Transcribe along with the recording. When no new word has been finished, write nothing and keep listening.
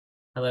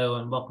Hello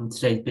and welcome to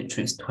today's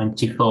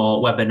Bitrix24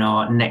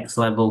 webinar, Next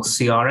Level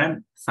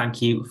CRM.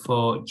 Thank you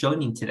for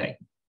joining today.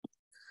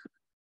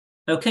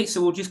 Okay,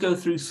 so we'll just go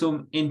through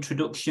some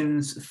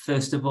introductions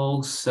first of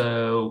all.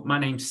 So my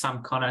name's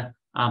Sam Connor.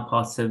 I'm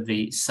part of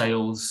the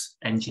sales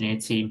engineer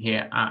team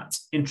here at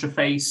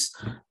Interface.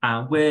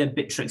 We're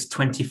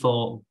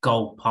Bitrix24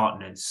 Gold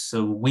partners.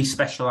 So we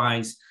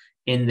specialize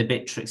in the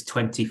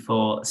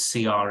Bitrix24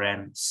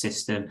 CRM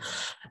system.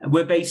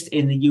 We're based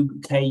in the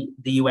UK,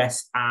 the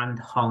US, and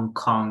Hong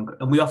Kong,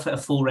 and we offer a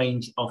full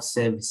range of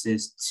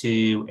services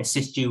to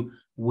assist you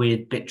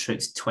with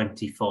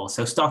Bitrix24.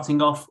 So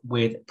starting off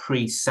with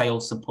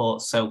pre-sale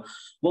support. So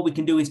what we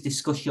can do is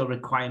discuss your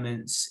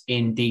requirements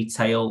in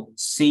detail,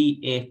 see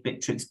if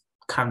Bitrix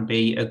can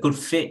be a good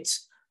fit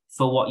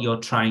for what you're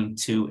trying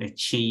to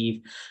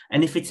achieve.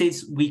 And if it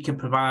is, we can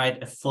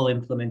provide a full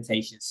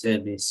implementation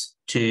service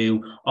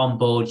to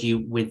onboard you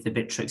with the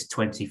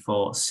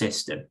Bitrix24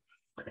 system.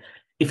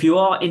 If you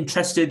are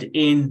interested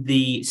in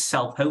the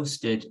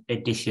self-hosted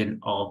edition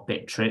of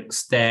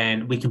Bitrix,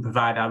 then we can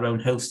provide our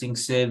own hosting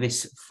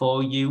service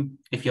for you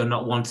if you're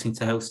not wanting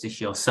to host this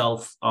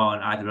yourself on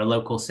either a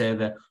local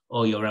server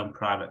or your own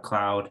private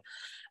cloud.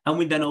 And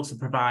we then also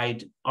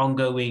provide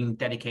ongoing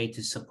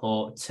dedicated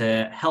support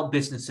to help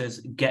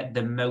businesses get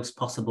the most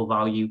possible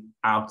value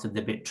out of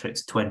the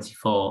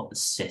Bitrix24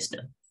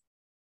 system.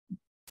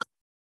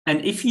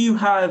 And if you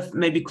have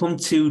maybe come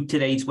to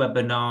today's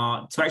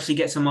webinar to actually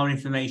get some more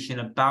information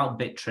about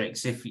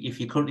Bitrix, if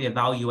you're currently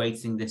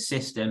evaluating the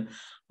system,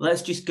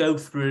 let's just go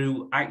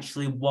through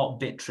actually what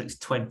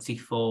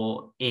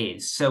Bitrix24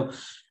 is. So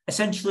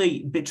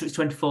essentially,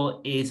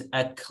 Bitrix24 is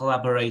a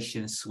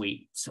collaboration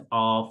suite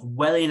of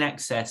well in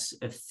excess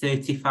of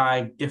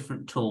 35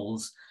 different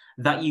tools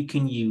that you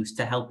can use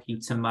to help you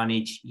to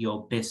manage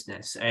your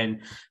business.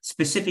 And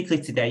specifically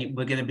today,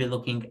 we're going to be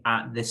looking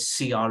at the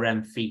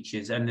CRM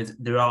features, and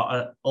there are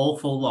an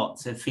awful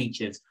lot of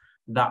features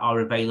that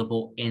are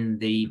available in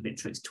the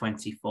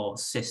Bitrix24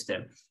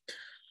 system.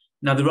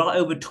 Now, there are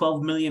over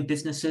 12 million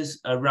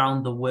businesses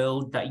around the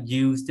world that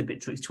use the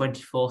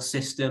Bitrix24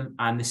 system,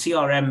 and the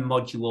CRM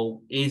module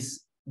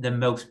is the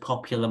most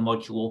popular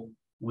module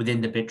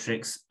within the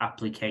Bitrix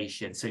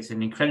application. So it's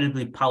an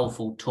incredibly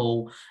powerful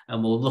tool,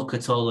 and we'll look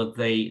at all of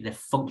the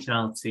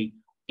functionality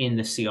in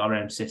the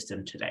CRM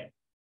system today.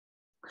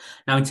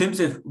 Now, in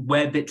terms of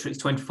where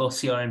Bitrix24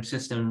 CRM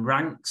system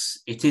ranks,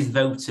 it is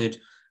voted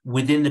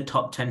within the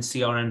top 10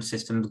 CRM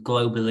systems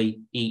globally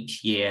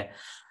each year.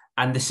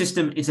 And the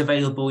system is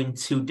available in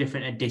two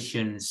different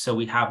editions. So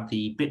we have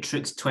the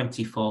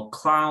Bitrix24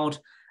 Cloud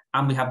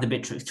and we have the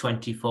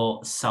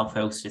Bitrix24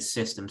 self-hosted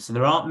system. So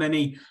there aren't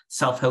many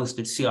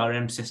self-hosted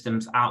CRM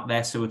systems out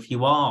there. So if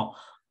you are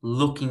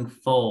looking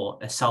for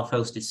a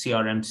self-hosted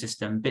CRM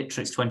system,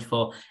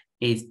 Bitrix24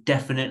 is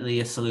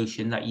definitely a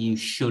solution that you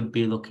should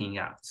be looking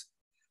at.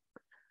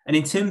 And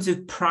in terms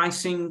of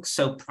pricing,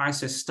 so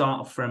prices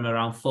start from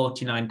around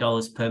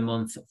 $49 per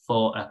month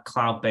for a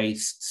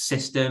cloud-based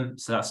system.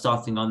 So that's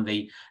starting on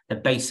the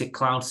basic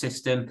cloud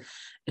system.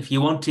 If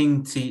you're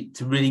wanting to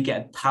really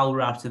get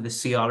power out of the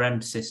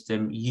CRM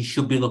system, you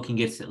should be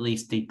looking at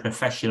least the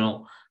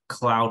professional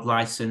cloud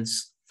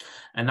license.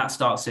 And that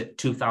starts at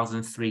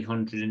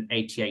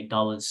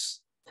 $2,388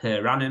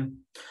 per annum.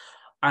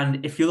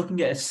 And if you're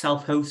looking at a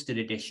self-hosted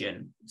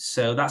edition,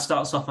 so that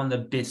starts off on the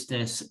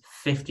Business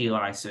 50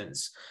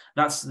 license.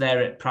 That's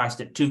priced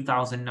at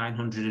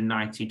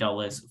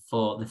 $2,990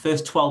 for the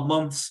first 12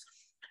 months.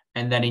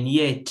 And then in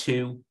year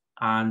 2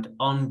 and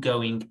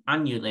ongoing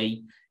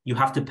annually, you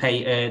have to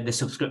pay the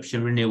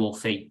subscription renewal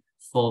fee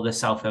for the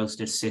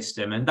self-hosted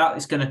system. And that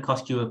is going to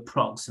cost you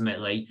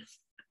approximately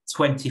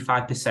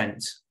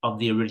 25% of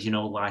the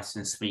original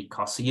license fee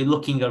cost. So you're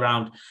looking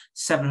around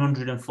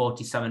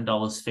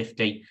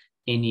 $747.50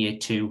 in year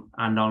 2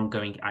 and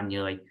ongoing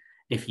annually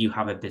if you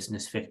have a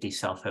Business 50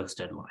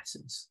 self-hosted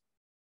license.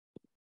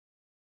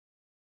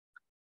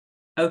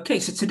 Okay,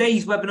 so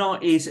today's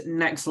webinar is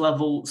Next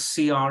Level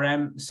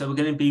CRM. So we're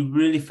going to be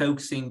really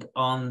focusing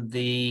on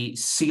the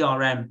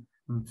CRM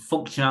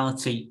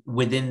functionality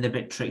within the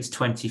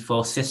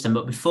Bitrix24 system.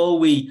 But before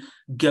we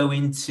go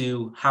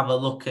into have a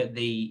look at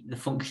the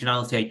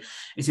functionality,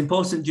 it's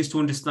important just to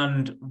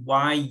understand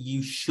why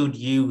you should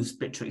use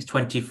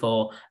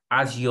Bitrix24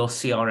 as your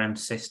CRM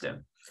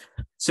system.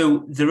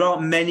 So there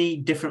are many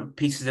different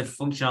pieces of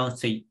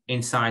functionality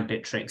inside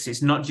Bitrix.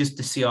 It's not just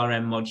the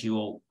CRM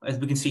module. As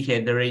we can see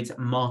here, there is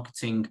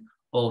marketing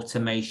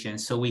automation.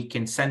 So we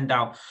can send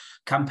out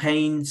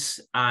campaigns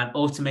and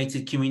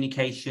automated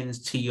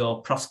communications to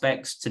your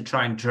prospects to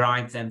try and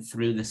drive them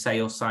through the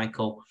sales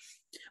cycle.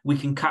 We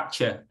can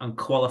capture and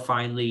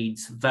qualify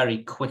leads very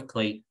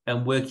quickly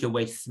and work your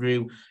way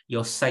through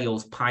your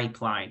sales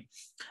pipeline.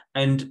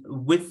 And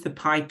with the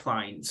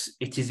pipelines,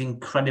 it is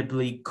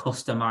incredibly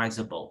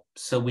customizable.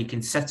 So we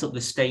can set up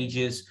the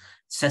stages,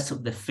 set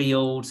up the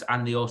fields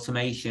and the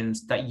automations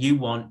that you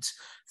want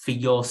for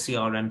your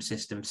CRM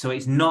system. So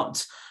it's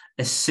not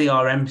a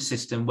CRM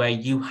system where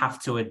you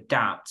have to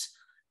adapt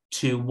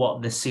to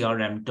what the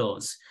CRM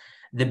does.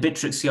 the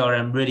Bitrix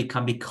CRM really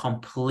can be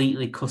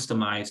completely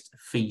customized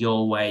for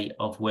your way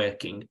of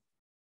working.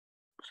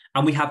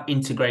 And we have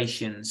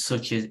integrations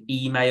such as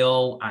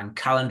email and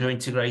calendar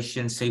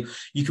integrations. So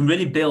you can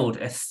really build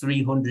a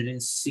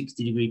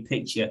 360-degree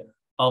picture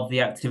of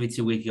the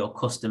activity with your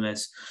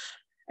customers.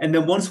 And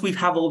then once we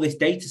have all this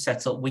data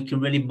set up, we can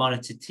really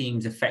monitor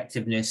teams'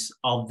 effectiveness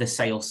of the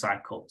sales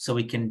cycle. So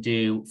we can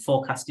do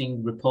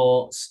forecasting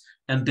reports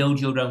and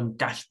build your own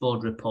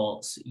dashboard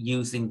reports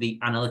using the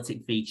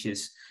analytic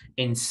features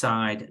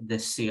inside the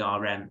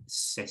CRM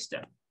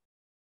system.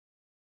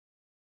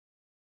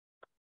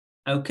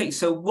 Okay,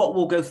 so what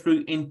we'll go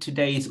through in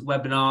today's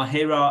webinar,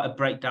 here are a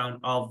breakdown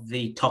of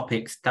the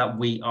topics that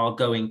we are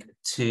going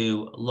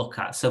to look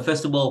at. So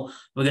first of all,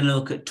 we're going to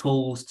look at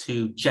tools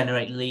to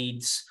generate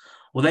leads.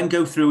 We'll then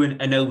go through an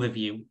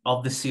overview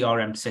of the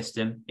CRM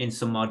system in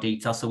some more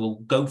detail. So we'll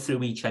go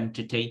through each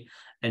entity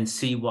and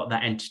see what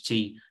that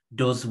entity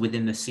does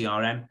within the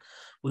CRM.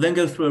 We'll then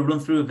go through a run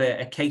through of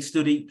a case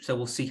study. So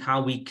we'll see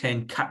how we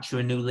can capture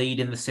a new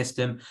lead in the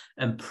system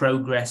and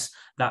progress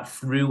that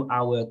through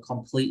our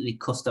completely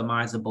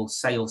customizable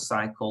sales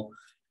cycle.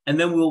 And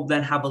then we'll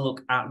then have a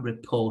look at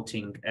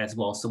reporting as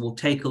well. So we'll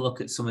take a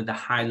look at some of the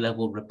high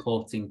level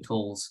reporting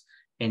tools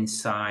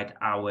inside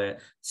our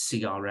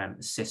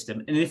CRM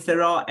system. And if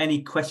there are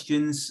any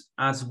questions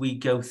as we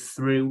go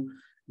through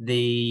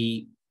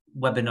the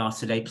webinar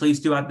today, please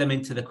do add them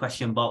into the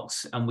question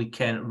box and we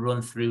can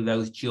run through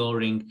those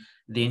during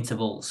the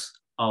intervals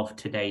of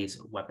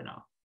today's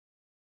webinar.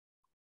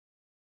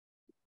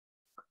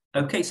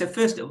 Okay, so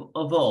first of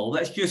all,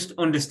 let's just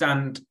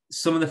understand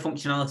some of the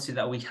functionality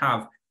that we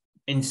have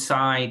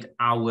inside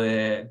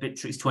our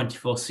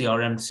Bitrix24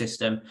 CRM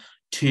system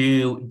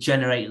to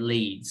generate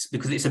leads,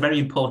 because it's a very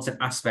important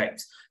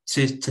aspect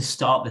to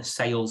start the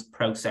sales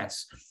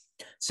process.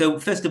 So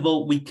first of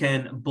all, we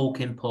can bulk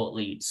import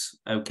leads,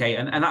 okay?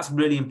 And that's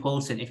really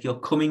important if you're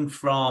coming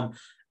from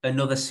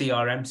another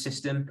CRM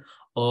system,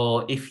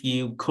 or if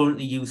you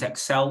currently use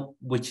Excel,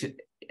 which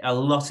a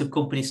lot of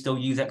companies still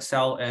use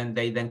Excel, and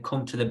they then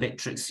come to the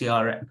Bitrix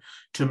CRM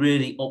to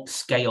really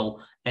upscale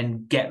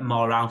and get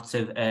more out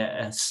of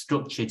a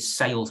structured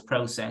sales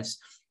process.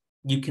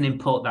 You can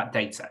import that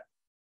data.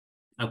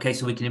 Okay,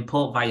 so we can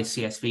import via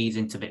CSVs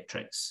into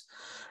Bitrix.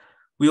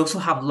 We also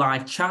have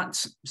live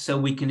chat, so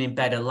we can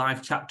embed a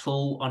live chat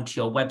tool onto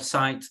your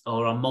website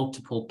or on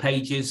multiple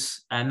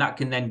pages, and that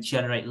can then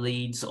generate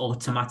leads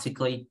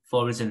automatically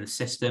for us in the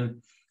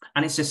system.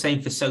 And it's the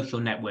same for social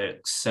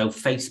networks, so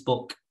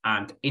Facebook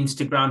and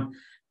Instagram.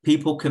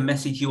 People can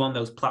message you on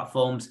those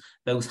platforms.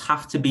 Those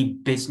have to be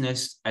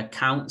business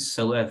accounts,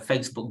 so a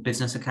Facebook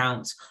business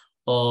account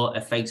or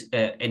an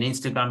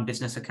Instagram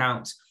business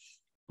account.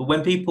 But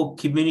when people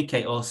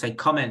communicate or say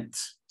comment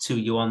to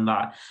you on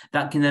that,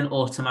 that can then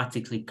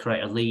automatically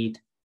create a lead.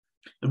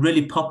 A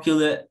really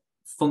popular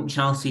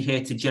functionality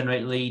here to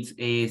generate leads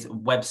is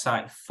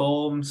website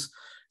forms.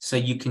 So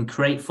you can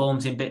create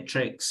forms in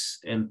Bitrix,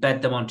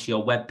 embed them onto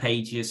your web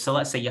pages. So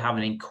let's say you have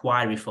an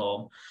inquiry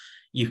form.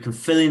 You can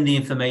fill in the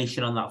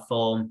information on that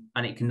form,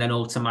 and it can then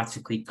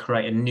automatically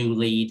create a new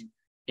lead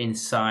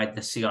inside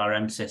the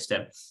CRM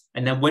system.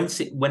 And then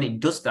when it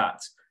does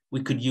that,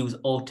 we could use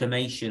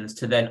automations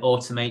to then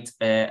automate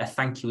a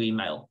thank you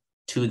email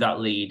to that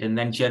lead and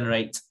then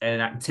generate an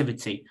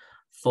activity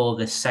for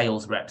the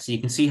sales rep. So you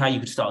can see how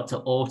you could start to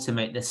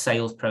automate the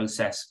sales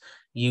process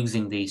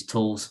using these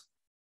tools.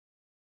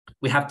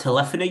 We have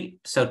telephony.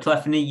 So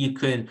telephony, you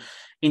can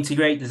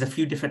integrate. There's a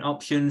few different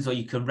options, or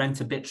you can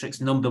rent a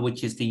Bitrix number,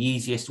 which is the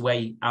easiest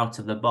way out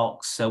of the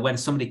box. So when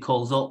somebody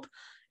calls up,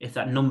 if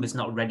that number is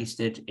not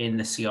registered in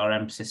the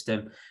CRM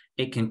system,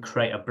 it can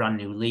create a brand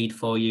new lead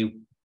for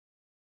you.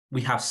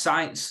 We have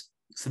sites.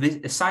 So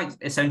a site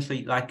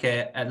essentially like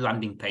a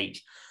landing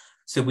page.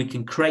 So we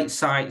can create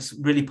sites,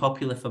 really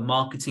popular for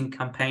marketing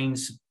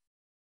campaigns.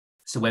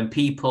 So when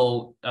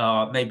people,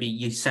 maybe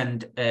you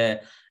send a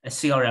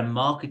CRM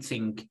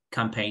marketing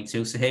campaign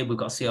to, so here we've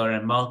got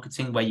CRM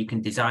marketing where you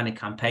can design a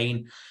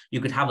campaign. You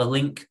could have a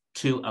link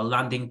to a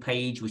landing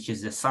page, which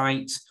is the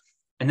site.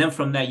 And then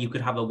from there, you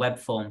could have a web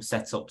form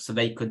set up so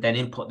they could then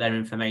input their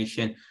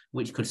information,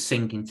 which could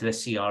sync into the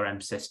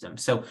CRM system.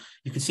 So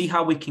you can see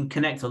how we can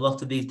connect a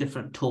lot of these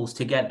different tools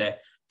together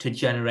to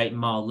generate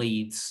more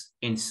leads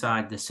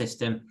inside the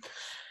system.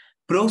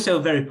 But also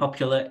very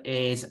popular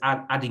is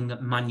adding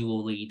a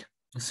manual lead.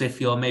 So if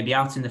you're maybe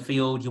out in the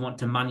field, you want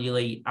to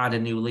manually add a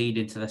new lead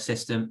into the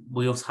system,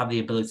 we also have the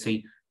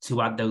ability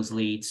to add those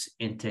leads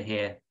into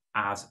here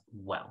as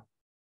well.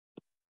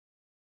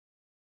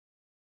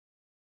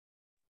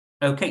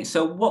 Okay,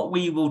 so what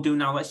we will do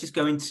now, let's just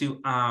go into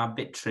our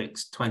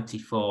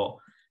Bitrix24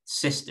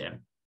 system.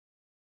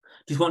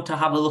 Just want to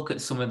have a look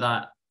at some of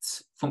that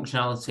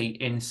functionality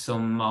in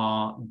some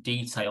more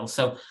detail.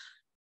 So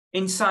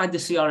inside the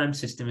CRM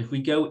system, if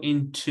we go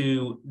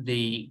into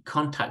the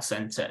contact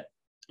center,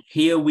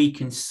 here we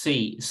can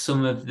see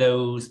some of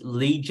those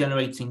lead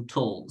generating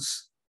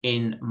tools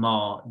in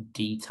more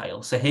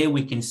detail. So here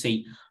we can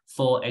see,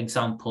 for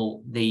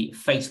example, the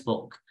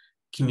Facebook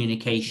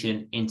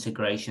communication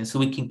integration. So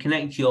we can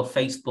connect your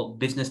Facebook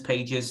business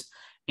pages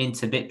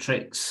into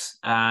Bitrix.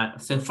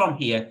 So from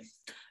here,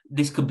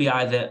 this could be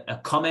either a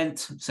comment.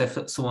 So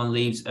if someone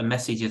leaves a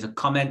message as a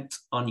comment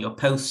on your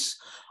posts,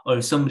 or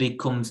if somebody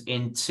comes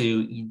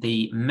into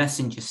the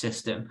messenger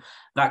system,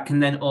 that can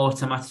then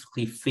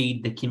automatically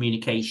feed the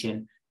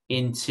communication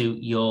into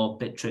your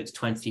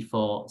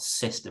Bitrix24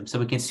 system. So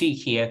we can see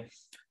here,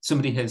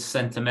 somebody has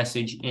sent a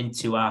message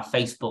into our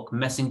Facebook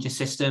messenger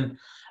system,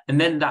 and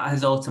then that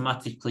has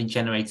automatically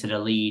generated a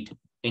lead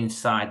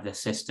inside the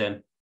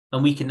system.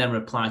 And we can then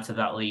reply to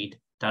that lead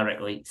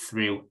directly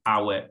through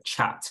our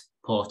chat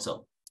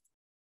portal.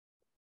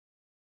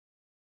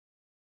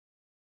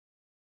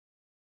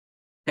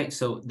 Okay,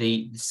 so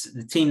the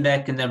team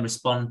there can then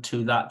respond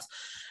to that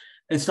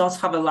and start to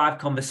have a live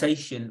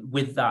conversation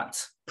with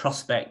that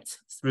prospect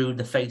through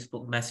the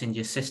Facebook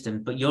Messenger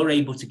system, but you're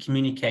able to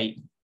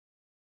communicate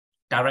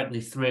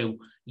directly through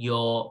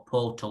your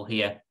portal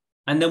here.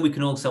 And then we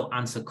can also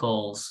answer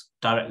calls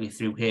directly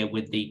through here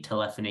with the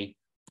telephony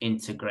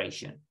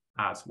integration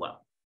as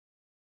well.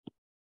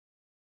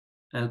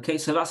 Okay,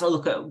 so that's a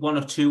look at one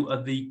or two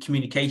of the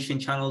communication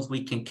channels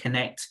we can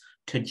connect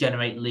to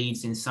generate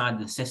leads inside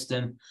the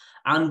system.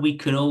 And we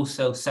can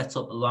also set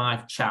up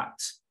live chat.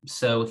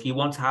 So if you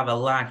want to have a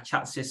live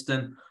chat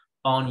system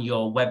on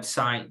your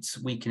website,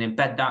 we can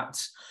embed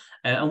that.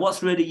 And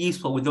what's really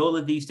useful with all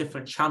of these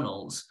different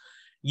channels,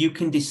 you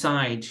can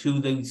decide who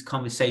those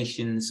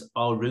conversations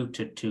are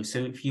routed to. So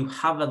if you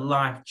have a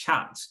live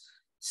chat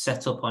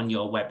set up on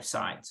your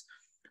website,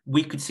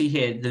 we could see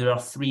here there are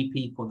 3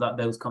 people that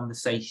those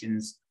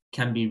conversations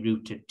can be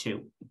routed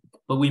to.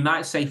 But we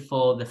might say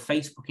for the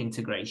Facebook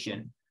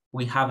integration,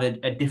 we have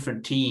a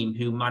different team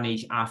who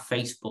manage our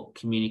Facebook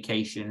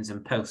communications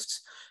and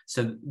posts.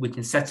 So we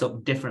can set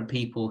up different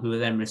people who are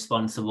then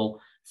responsible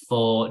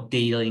for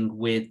dealing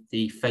with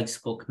the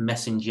Facebook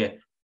Messenger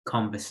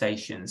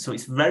conversation. So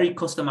it's very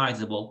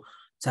customizable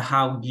to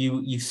how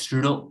you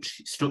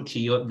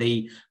structure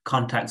the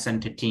contact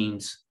center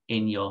teams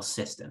in your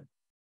system.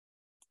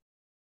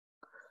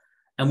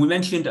 And we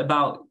mentioned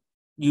about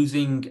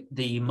using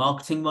the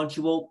marketing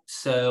module.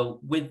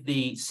 So with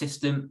the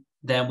system,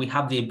 then we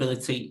have the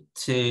ability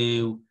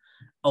to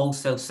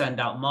also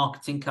send out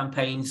marketing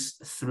campaigns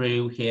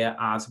through here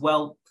as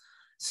well.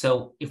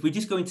 So if we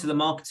just go into the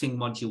marketing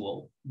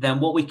module, then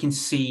what we can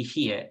see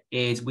here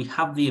is we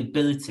have the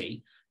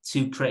ability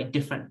to create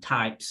different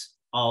types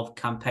of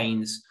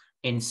campaigns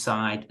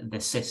inside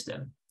the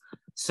system.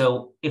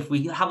 So if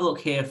we have a look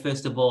here,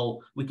 first of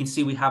all, we can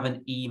see we have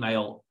an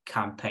email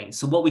campaign.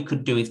 So what we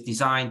could do is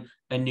design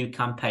a new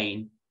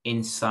campaign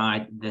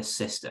inside the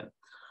system.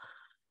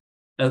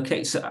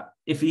 Okay, so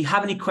if you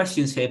have any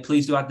questions here,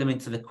 please do add them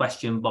into the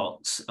question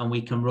box and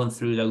we can run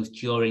through those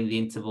during the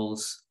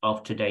intervals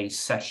of today's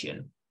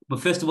session.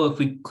 But first of all, if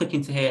we click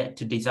into here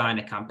to design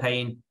a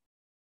campaign.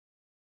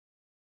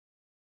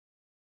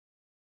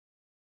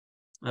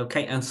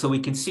 Okay, and so we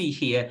can see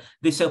here,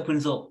 this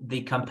opens up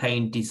the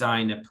campaign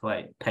designer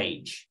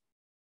page.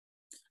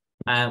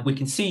 We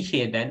can see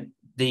here then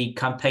the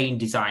campaign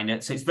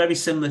designer. So it's very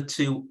similar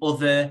to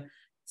other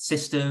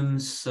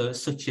systems,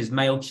 such as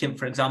MailChimp,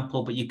 for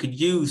example, but you could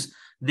use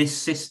this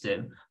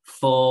system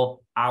for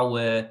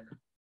our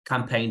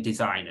campaign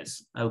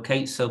designers.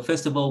 Okay, so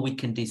first of all, we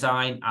can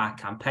design our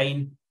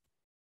campaign.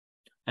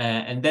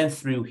 And then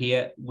through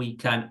here, we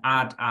can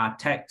add our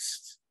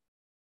text.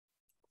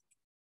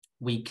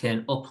 We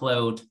can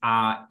upload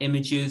our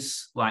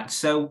images like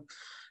so.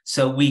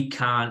 So we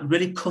can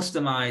really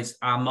customize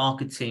our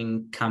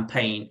marketing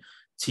campaign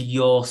to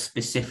your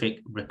specific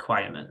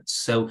requirements.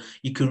 So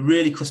you can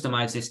really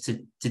customize this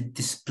to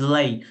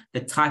display the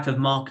type of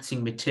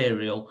marketing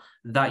material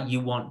that you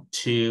want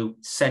to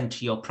send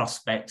to your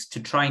prospects to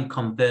try and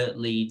convert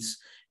leads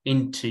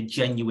into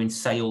genuine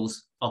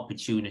sales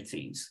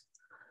opportunities.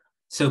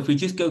 So if we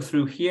just go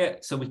through here,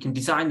 so we can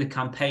design the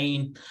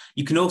campaign.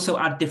 You can also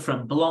add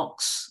different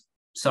blocks.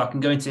 So I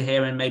can go into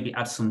here and maybe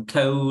add some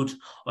code,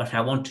 or if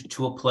I wanted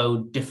to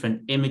upload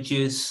different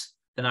images,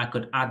 then I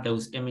could add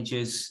those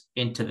images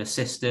into the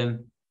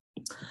system.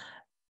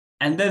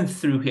 And then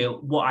through here,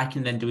 what I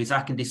can then do is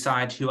I can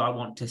decide who I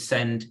want to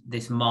send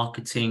this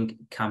marketing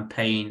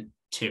campaign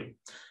to.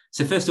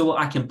 So first of all,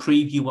 I can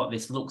preview what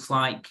this looks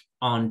like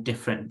on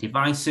different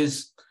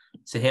devices.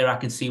 So here I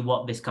can see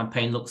what this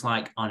campaign looks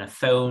like on a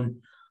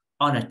phone,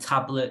 on a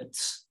tablet,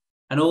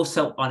 and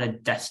also on a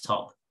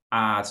desktop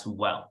as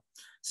well.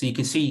 So you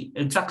can see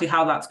exactly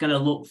how that's going to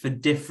look for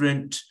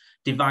different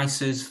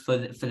devices for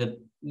the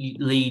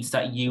leads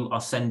that you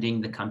are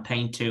sending the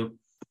campaign to.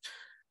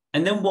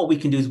 And then what we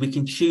can do is we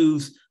can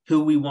choose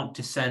who we want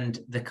to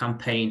send the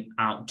campaign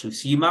out to.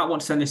 So you might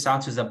want to send this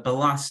out as a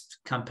blast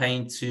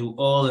campaign to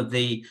all of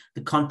the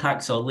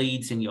contacts or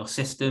leads in your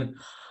system,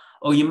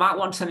 or you might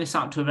want to send this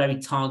out to a very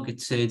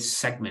targeted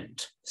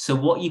segment. So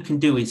what you can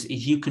do is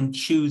you can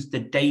choose the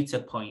data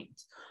point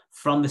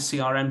from the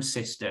CRM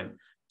system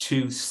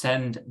to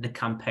send the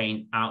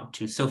campaign out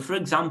to. So for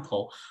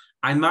example,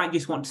 I might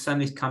just want to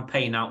send this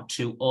campaign out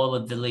to all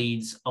of the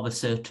leads of a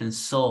certain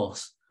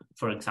source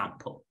for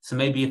example. So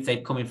maybe if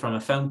they're coming from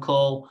a phone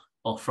call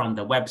or from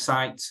the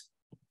website,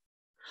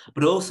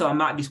 but also I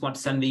might just want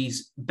to send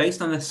these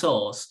based on the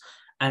source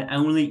and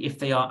only if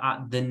they are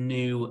at the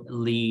new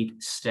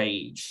lead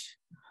stage.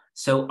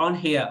 So on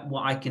here,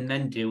 what I can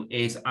then do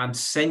is I'm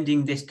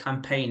sending this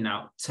campaign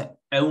out to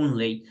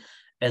only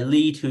a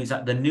lead who's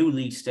at the new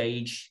lead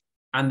stage,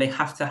 and they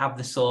have to have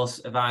the source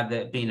of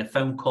either being a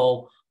phone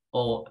call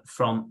or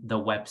from the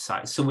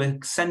website. So we're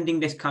sending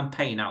this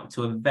campaign out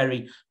to a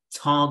very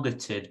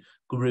targeted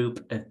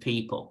group of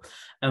people.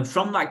 And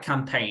from that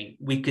campaign,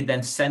 we could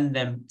then send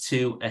them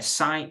to a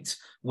site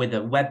with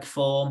a web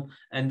form,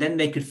 and then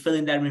they could fill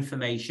in their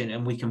information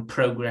and we can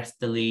progress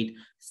the lead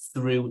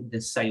through the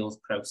sales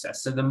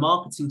process. So the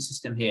marketing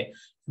system here is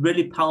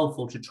really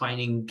powerful to try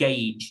and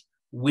engage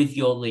with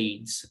your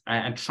leads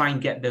and try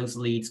and get those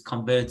leads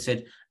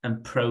converted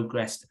and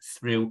progressed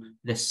through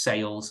the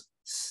sales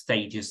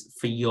stages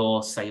for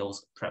your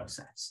sales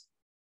process.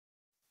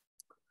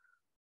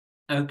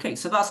 Okay,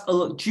 so that's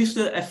just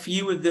a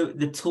few of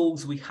the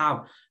tools we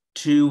have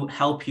to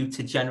help you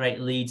to generate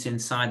leads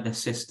inside the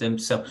system.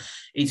 So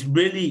it's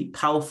really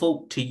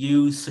powerful to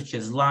use, such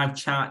as live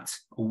chat,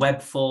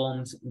 web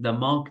forms, the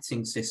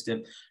marketing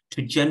system,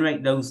 to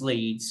generate those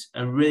leads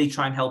and really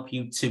try and help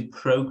you to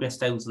progress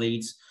those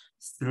leads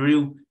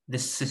through the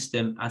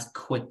system as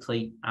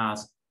quickly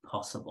as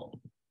possible.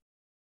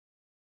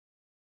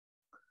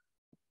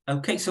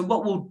 Okay, so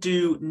what we'll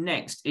do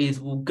next is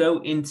we'll go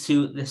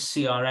into the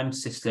CRM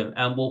system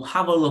and we'll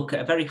have a look at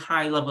a very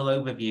high level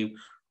overview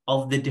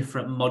of the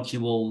different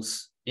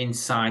modules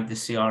inside the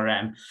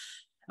CRM.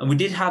 And we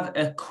did have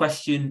a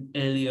question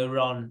earlier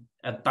on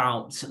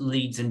about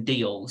leads and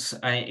deals.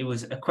 It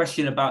was a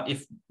question about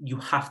if you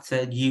have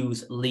to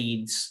use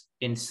leads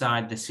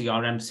inside the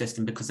CRM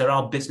system, because there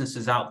are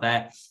businesses out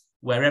there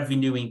where every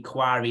new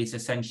inquiry is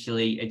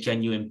essentially a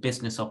genuine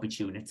business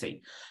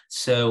opportunity.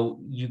 So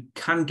you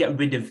can get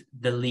rid of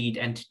the lead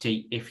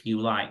entity if you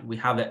like. We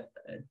have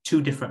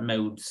two different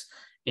modes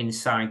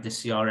inside the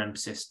CRM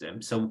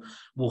system. So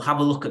we'll have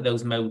a look at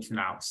those modes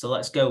now. So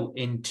let's go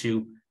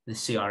into the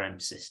CRM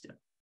system.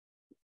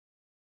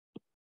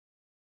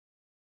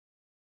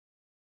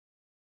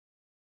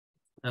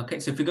 Okay,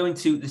 so if we go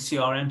into the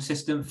CRM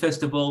system,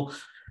 first of all,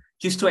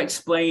 just to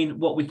explain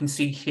what we can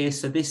see here.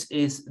 So this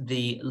is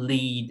the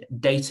lead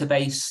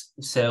database.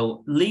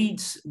 So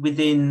leads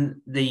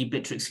within the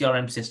Bitrix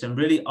CRM system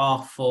really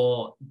are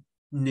for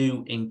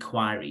new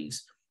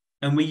inquiries.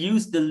 And we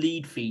use the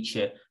lead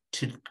feature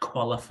to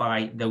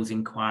qualify those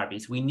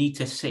inquiries. We need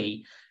to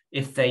see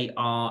if they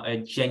are a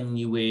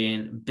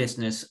genuine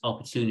business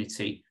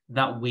opportunity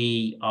that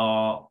we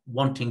are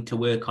wanting to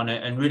work on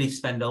it and really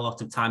spend a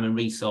lot of time and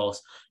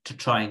resource to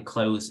try and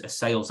close a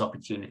sales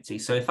opportunity.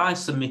 So if I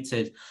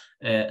submitted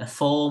a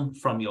form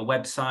from your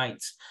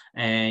website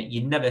and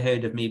you'd never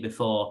heard of me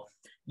before,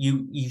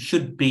 you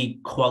should be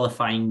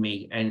qualifying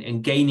me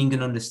and gaining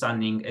an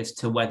understanding as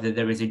to whether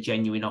there is a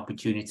genuine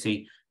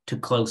opportunity to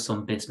close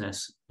some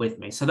business with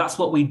me. So that's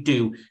what we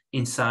do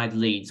inside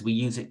leads. We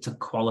use it to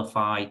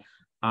qualify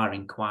our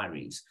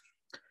inquiries.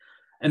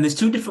 And there's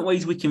two different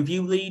ways we can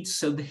view leads.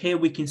 So here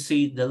we can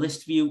see the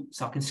list view.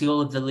 So I can see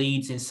all of the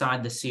leads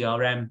inside the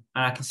CRM,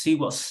 and I can see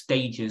what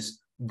stages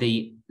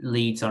the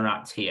leads are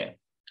at here.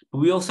 But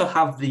we also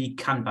have the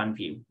Kanban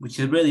view, which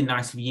is a really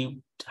nice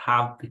view to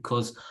have,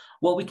 because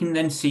what we can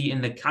then see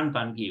in the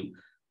Kanban view,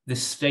 the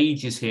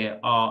stages here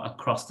are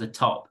across the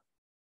top.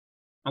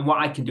 And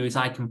what I can do is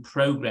I can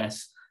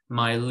progress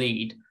my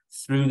lead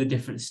through the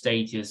different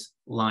stages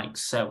like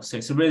so. So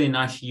it's a really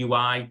nice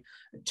UI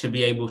to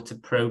be able to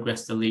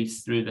progress the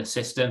leads through the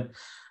system.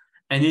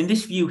 And in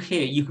this view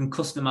here, you can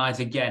customize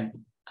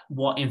again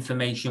what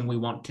information we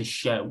want to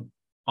show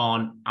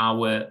on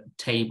our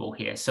table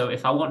here. So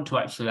if I want to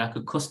actually, I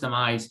could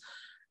customize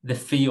the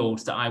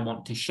fields that I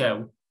want to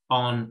show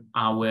on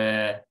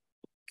our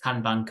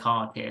Kanban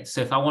card here.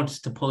 So if I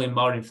wanted to pull in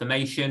more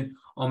information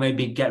or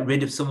maybe get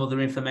rid of some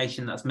other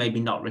information that's maybe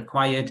not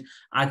required,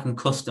 I can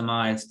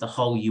customize the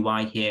whole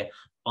UI here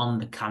on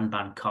the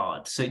Kanban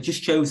card. So it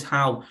just shows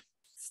how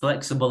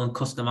flexible and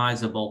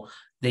customizable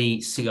the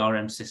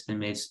CRM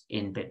system is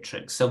in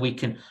Bitrix. So we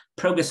can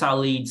progress our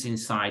leads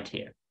inside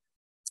here.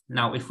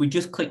 Now, if we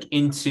just click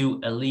into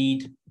a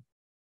lead,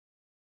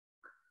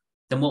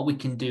 then what we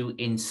can do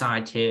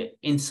inside here,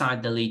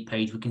 inside the lead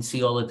page, we can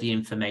see all of the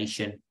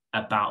information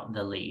about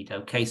the lead.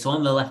 Okay, so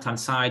on the left-hand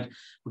side,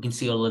 we can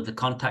see all of the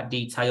contact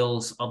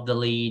details of the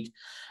lead,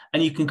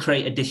 and you can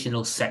create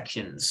additional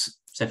sections.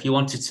 So if you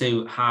wanted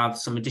to have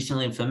some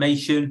additional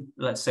information,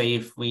 let's say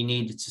if we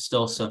needed to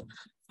store some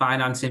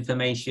finance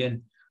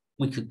information,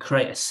 we could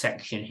create a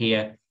section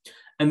here.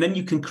 And then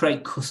you can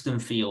create custom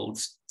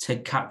fields to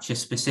capture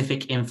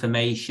specific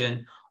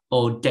information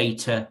or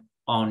data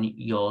on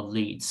your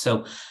leads.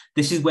 So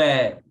this is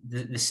where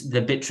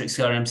the Bitrix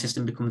CRM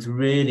system becomes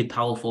really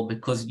powerful,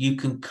 because you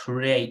can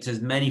create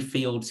as many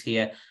fields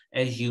here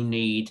as you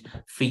need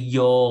for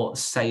your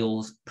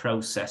sales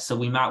process. So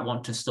we might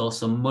want to store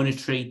some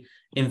monetary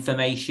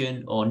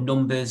information or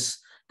numbers,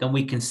 then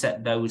we can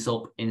set those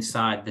up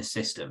inside the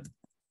system.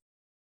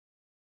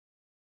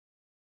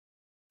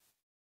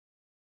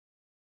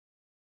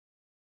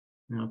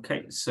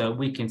 Okay, so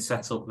we can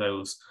set up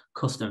those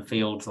custom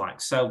fields like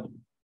so.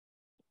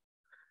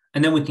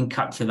 And then we can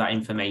capture that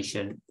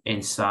information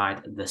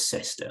inside the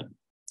system.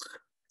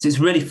 So it's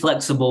really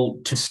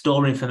flexible to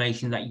store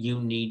information that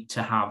you need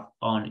to have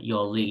on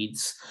your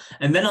leads.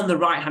 And then on the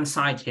right-hand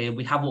side here,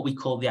 we have what we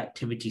call the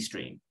activity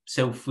stream.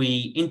 So if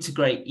we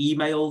integrate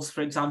emails,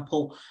 for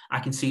example, I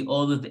can see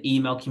all of the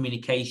email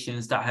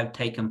communications that have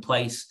taken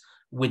place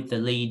with the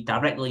lead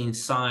directly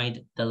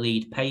inside the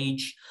lead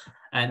page.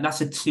 And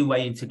that's a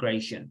two-way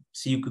integration.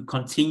 So you could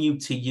continue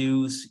to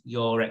use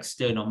your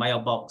external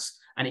mailbox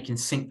and it can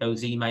sync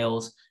those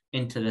emails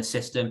into the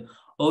system.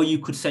 Or you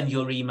could send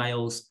your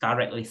emails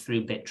directly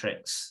through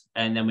Bitrix,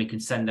 and then we can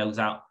send those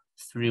out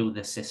through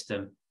the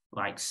system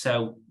like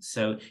so.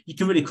 So you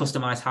can really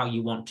customize how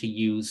you want to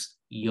use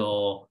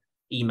your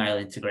email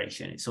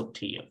integration. It's up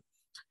to you.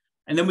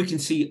 And then we can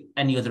see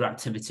any other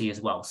activity as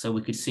well. So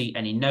we could see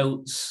any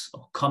notes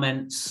or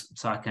comments.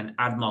 So I can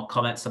add more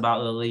comments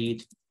about the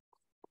lead.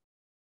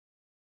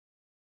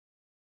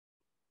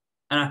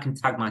 And I can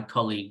tag my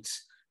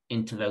colleagues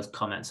into those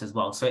comments as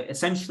well. So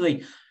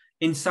essentially,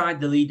 inside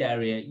the lead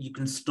area, you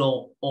can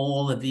store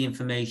all of the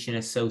information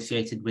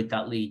associated with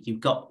that lead. You've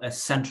got a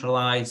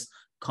centralized,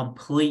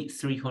 complete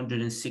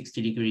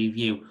 360-degree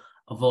view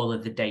of all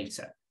of the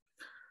data.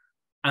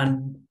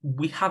 And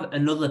we have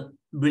another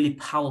really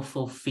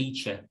powerful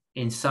feature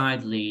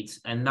inside leads,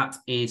 and that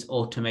is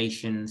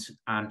automations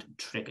and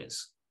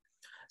triggers.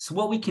 So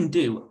what we can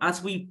do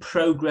as we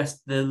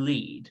progress the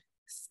lead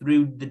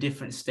through the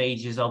different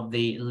stages of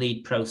the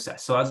lead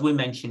process. So as we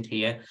mentioned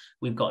here,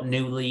 we've got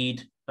new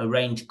lead,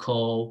 arrange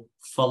call,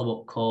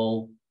 follow-up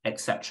call,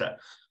 etc.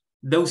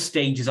 Those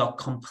stages are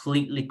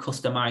completely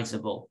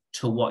customizable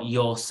to what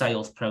your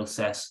sales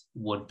process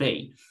would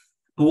be.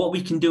 But what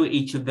we can do at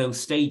each of those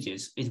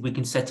stages is we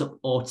can set up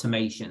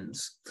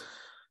automations.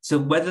 So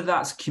whether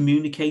that's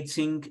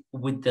communicating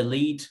with the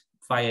lead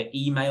via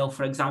email,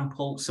 for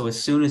example, so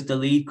as soon as the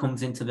lead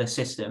comes into the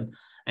system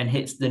and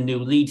hits the new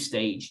lead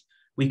stage,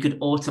 we could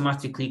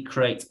automatically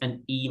create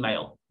an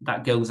email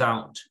that goes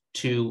out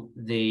to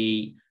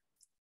the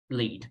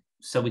lead.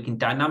 So we can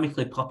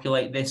dynamically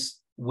populate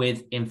this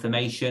with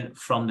information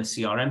from the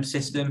CRM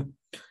system.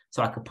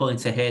 So I could pull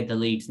into here the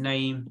lead's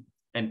name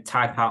and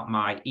type out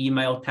my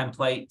email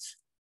template.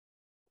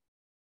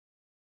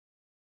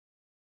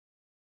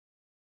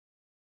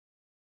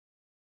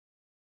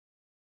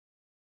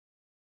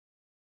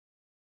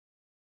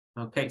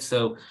 Okay,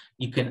 so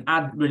you can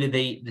add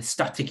really the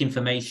static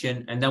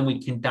information, and then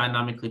we can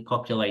dynamically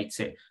populate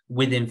it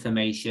with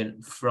information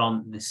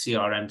from the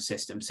CRM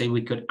system. So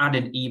we could add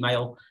an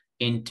email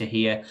into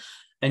here,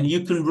 and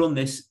you can run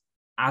this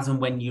as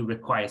and when you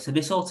require. So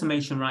this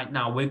automation right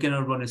now, we're going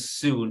to run as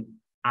soon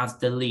as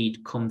the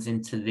lead comes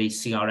into the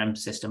CRM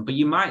system. But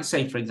you might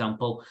say, for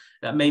example,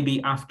 that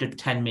maybe after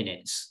 10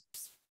 minutes,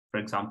 for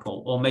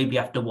example, or maybe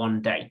after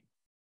 1 day.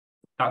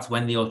 That's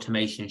when the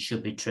automation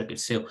should be triggered.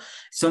 So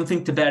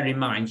something to bear in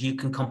mind, you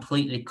can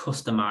completely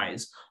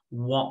customize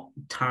what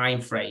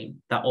time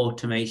frame that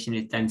automation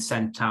is then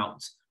sent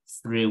out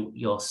through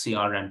your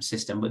CRM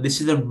system. But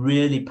this is a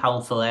really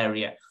powerful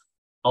area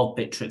of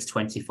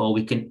Bitrix24.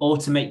 We can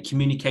automate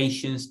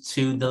communications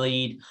to the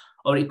lead,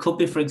 or it could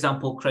be, for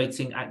example,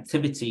 creating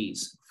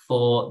activities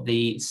for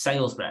the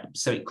sales rep.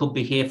 So it could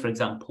be here, for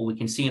example, we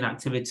can see an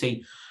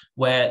activity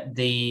where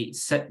the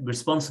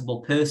responsible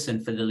person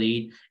for the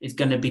lead is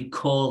going to be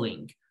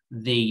calling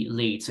the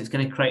lead. So it's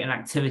going to create an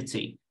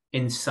activity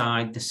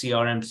inside the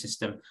CRM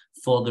system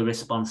for the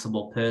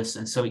responsible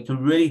person. So it can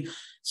really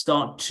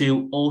start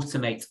to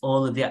automate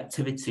all of the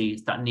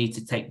activities that need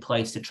to take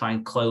place to try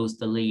and close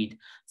the lead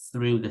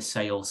through the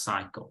sales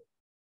cycle.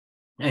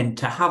 And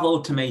to have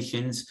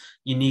automations,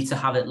 you need to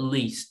have at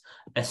least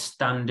a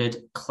standard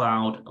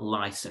cloud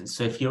license.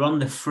 So if you're on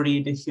the free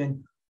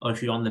edition, or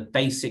if you're on the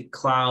basic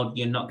cloud,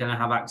 you're not going to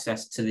have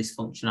access to this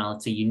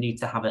functionality. You need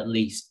to have at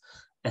least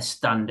a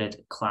standard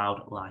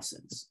cloud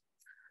license.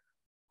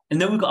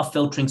 And then we've got a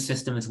filtering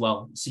system as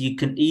well. So you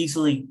can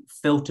easily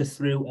filter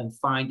through and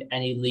find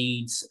any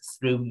leads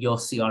through your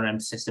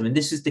CRM system. And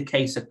this is the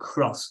case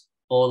across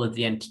all of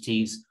the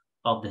entities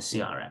of the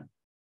CRM.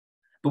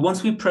 But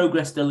once we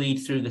progress the lead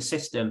through the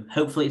system,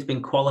 hopefully it's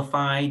been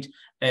qualified,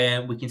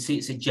 we can see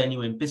it's a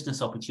genuine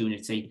business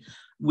opportunity.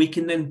 We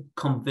can then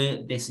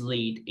convert this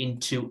lead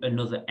into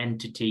another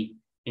entity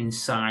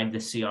inside the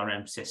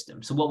CRM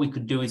system. So what we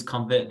could do is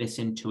convert this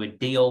into a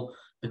deal,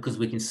 because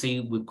we can see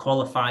we've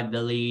qualified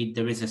the lead,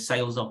 there is a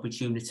sales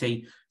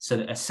opportunity, so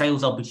that a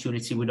sales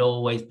opportunity would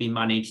always be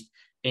managed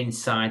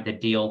inside the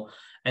deal.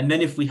 And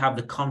then if we have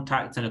the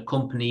contact and a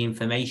company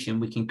information,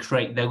 we can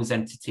create those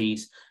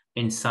entities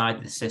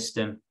inside the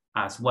system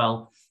as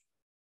well.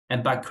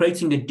 And by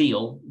creating a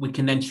deal, we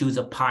can then choose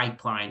a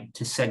pipeline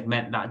to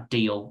segment that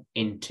deal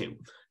into.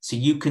 So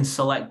you can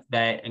select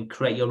there and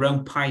create your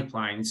own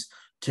pipelines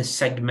to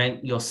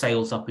segment your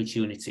sales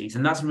opportunities.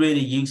 And that's really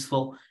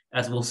useful,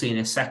 as we'll see in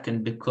a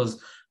second,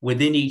 because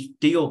within each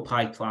deal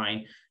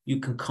pipeline, you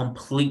can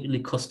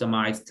completely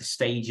customize the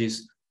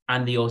stages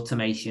and the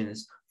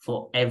automations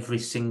for every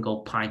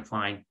single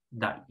pipeline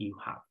that you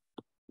have.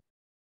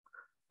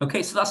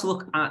 Okay, so that's a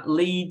look at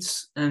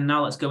leads, and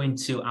now let's go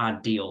into our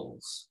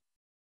deals.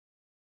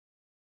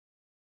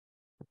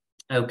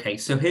 Okay,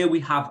 so here we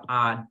have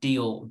our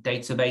deal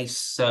database.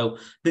 So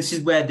this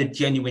is where the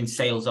genuine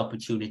sales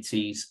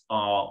opportunities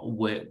are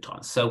worked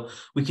on. So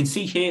we can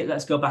see here,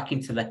 let's go back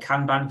into the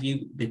Kanban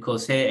view,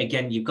 because here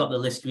again, you've got the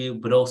list view,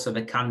 but also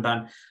the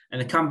Kanban.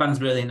 And the Kanban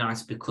is really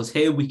nice because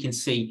here we can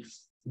see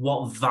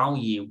what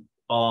value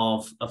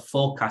of a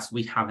forecast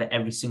we have at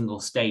every single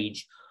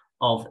stage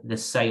of the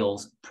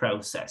sales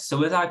process.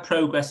 So as I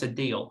progress a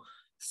deal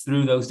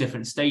through those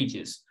different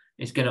stages,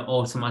 it's going to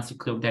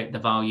automatically update the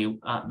value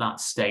at that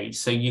stage.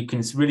 So you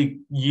can really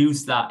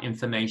use that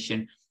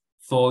information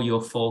for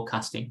your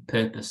forecasting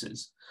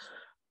purposes.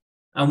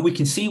 And we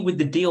can see with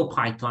the deal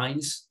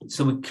pipelines,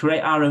 so we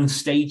create our own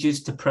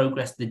stages to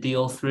progress the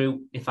deal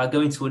through. If I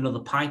go into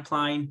another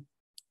pipeline,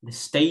 the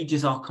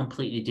stages are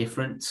completely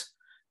different.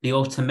 The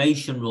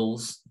automation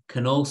rules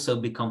can also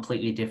be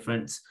completely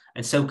different,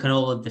 and so can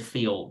all of the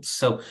fields.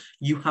 So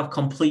you have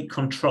complete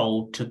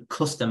control to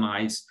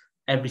customize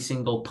every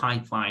single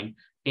pipeline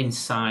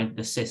inside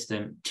the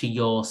system to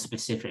your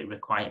specific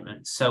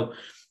requirements. So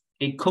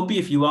it could be,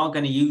 if you are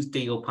going to use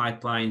deal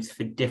pipelines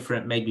for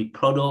different maybe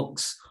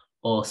products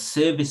or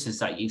services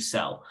that you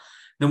sell,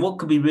 then what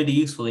could be really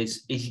useful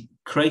is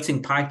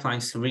creating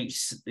pipelines for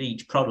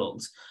each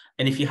product.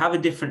 And if you have a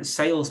different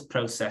sales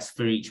process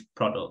for each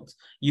product,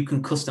 you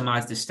can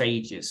customize the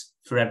stages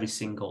for every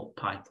single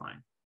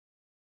pipeline.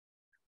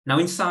 Now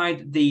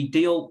inside the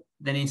deal,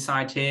 then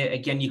inside here,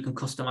 again, you can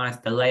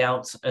customize the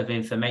layout of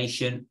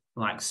information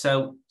like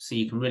so. So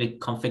you can really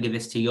configure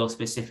this to your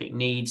specific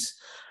needs.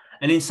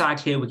 And inside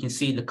here, we can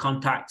see the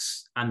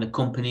contacts and the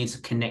companies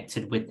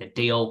connected with the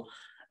deal.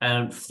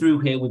 Through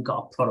here, we've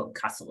got a product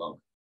catalog.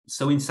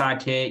 So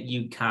inside here,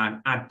 you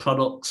can add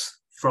products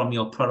from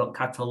your product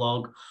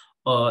catalog,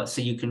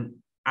 so you can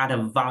add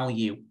a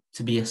value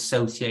to be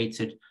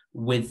associated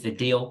with the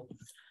deal.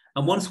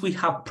 And once we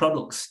have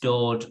products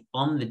stored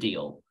on the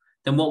deal,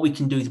 then what we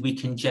can do is we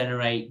can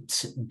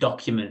generate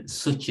documents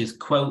such as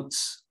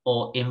quotes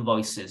or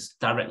invoices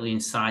directly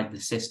inside the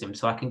system.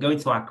 So I can go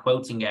into our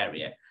quoting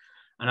area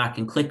and I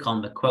can click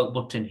on the quote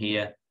button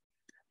here,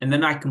 and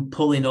then I can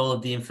pull in all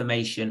of the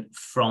information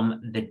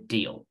from the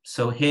deal.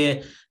 So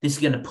here, this is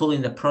going to pull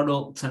in the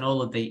product and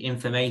all of the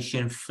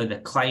information for the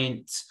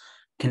client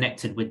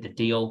connected with the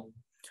deal.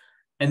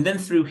 And then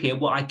through here,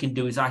 what I can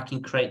do is I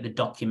can create the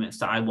documents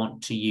that I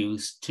want to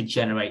use to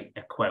generate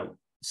a quote.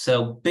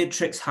 So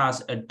Bitrix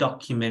has a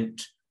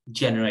document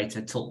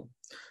generator tool.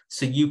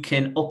 So you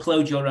can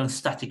upload your own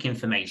static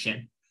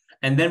information.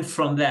 And then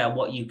from there,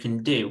 what you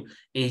can do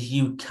is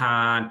you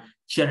can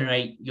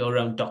generate your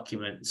own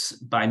documents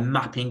by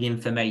mapping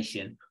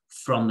information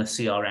from the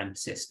CRM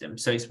system.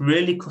 So it's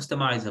really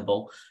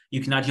customizable.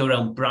 You can add your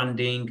own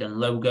branding and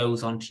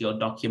logos onto your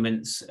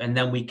documents, and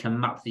then we can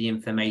map the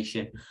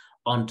information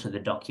onto the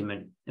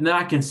document. And then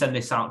I can send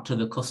this out to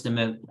the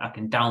customer. I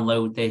can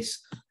download this.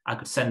 I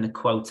could send the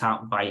quote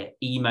out via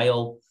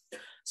email.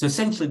 So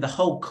essentially the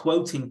whole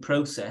quoting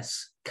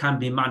process can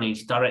be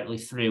managed directly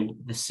through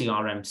the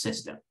CRM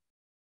system.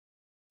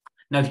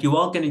 Now, if you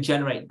are going to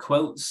generate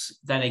quotes,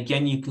 then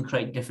again, you can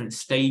create different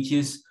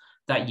stages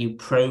that you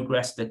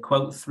progress the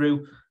quote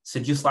through. So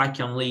just like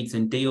on leads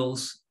and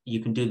deals, you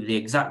can do the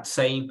exact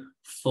same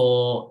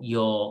for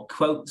your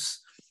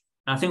quotes.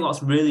 And I think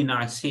what's really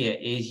nice here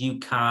is you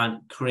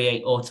can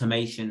create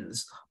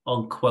automations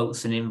on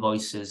quotes and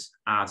invoices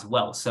as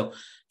well. So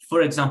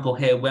for example,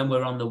 here, when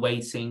we're on the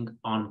waiting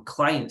on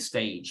client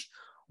stage,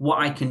 what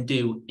I can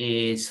do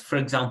is, for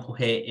example,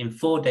 here in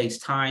 4 days'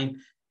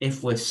 time,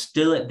 if we're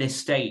still at this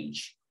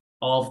stage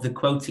of the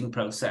quoting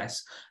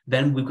process,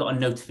 then we've got a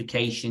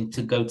notification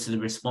to go to the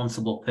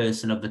responsible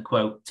person of the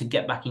quote to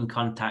get back in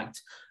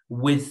contact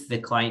with the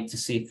client to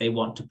see if they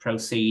want to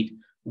proceed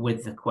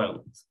with the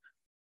quote.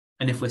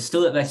 And if we're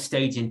still at this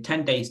stage in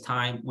 10 days'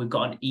 time, we've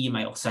got an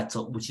email set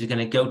up, which is going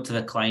to go to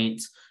the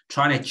client,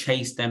 trying to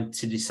chase them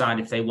to decide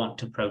if they want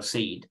to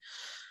proceed.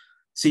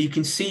 So you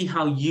can see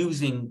how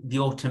using the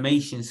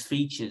automations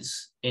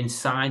features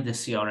inside the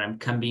CRM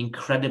can be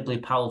incredibly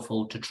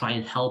powerful to try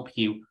and help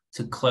you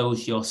to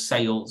close your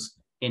sales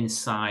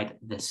inside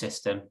the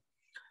system.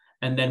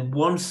 And then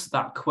once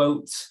that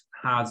quote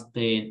has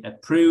been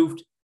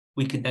approved,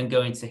 we could then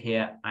go into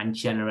here and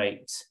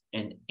generate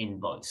an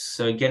invoice.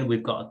 So again,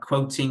 we've got a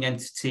quoting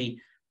entity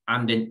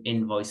and an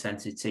invoice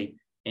entity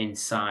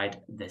inside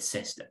the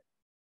system.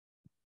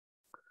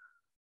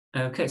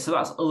 Okay, so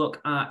that's a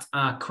look at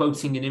our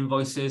quoting and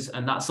invoices,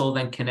 and that's all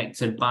then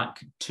connected back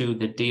to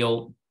the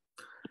deal.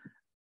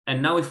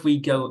 And now if we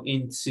go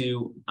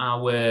into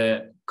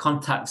our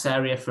contacts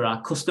area for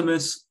our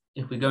customers,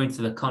 if we go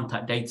into the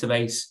contact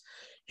database,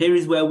 here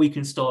is where we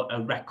can store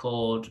a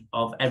record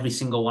of every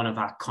single one of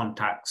our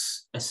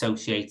contacts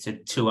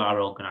associated to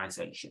our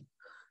organization.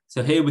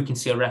 So here we can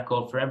see a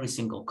record for every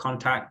single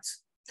contact.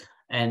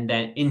 And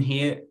then in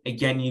here,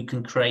 again, you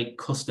can create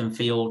custom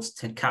fields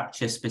to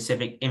capture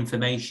specific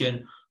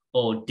information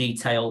or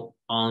detail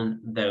on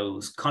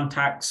those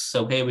contacts.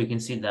 So here we can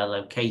see their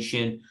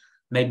location,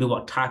 maybe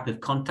what type of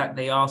contact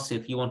they are. So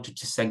if you wanted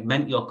to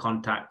segment your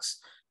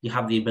contacts, you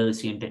have the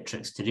ability in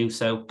Bitrix to do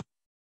so.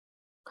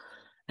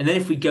 And then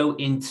if we go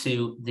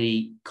into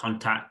the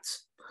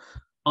contacts,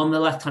 on the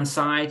left-hand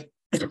side,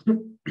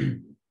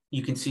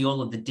 you can see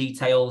all of the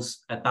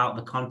details about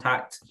the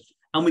contact,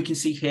 and we can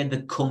see here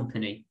the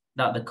company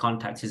that the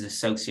contact is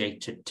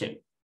associated to.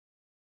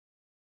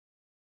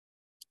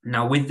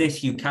 Now, with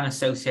this, you can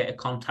associate a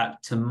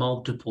contact to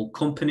multiple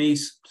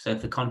companies. So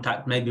if the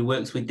contact maybe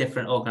works with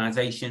different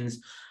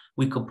organizations,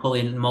 we could pull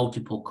in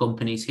multiple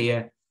companies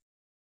here.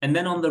 And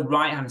then on the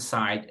right-hand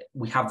side,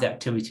 we have the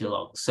activity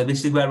log. So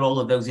this is where all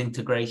of those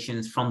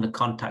integrations from the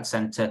contact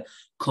center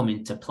come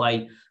into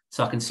play.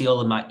 So I can see all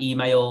of my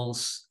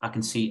emails. I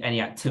can see any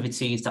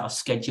activities that are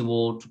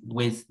scheduled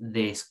with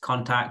this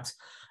contact.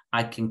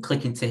 I can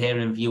click into here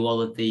and view all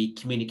of the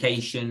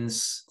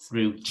communications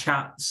through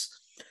chats.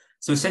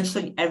 So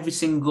essentially every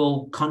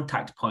single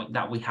contact point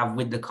that we have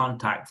with the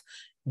contact,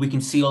 we can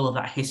see all of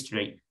that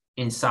history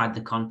inside the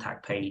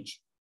contact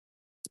page.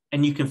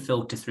 And you can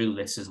filter through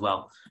this as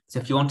well. So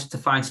if you wanted to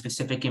find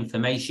specific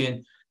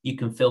information, you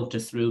can filter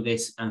through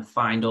this and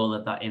find all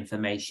of that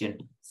information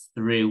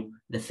through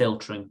the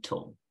filtering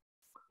tool.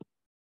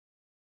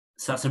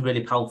 So that's a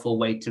really powerful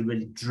way to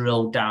really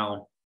drill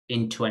down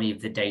into any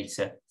of the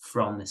data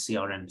from the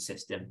CRM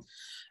system.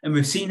 And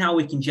we've seen how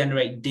we can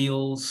generate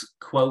deals,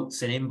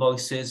 quotes, and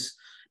invoices.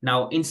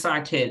 Now,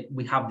 inside here,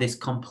 we have this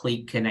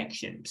complete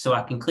connection. So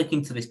I can click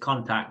into this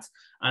contact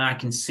and I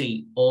can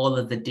see all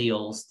of the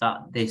deals that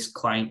this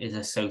client is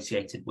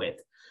associated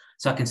with.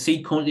 So I can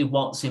see currently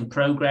what's in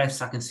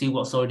progress. I can see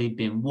what's already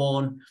been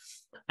won.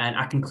 And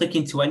I can click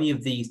into any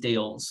of these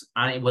deals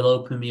and it will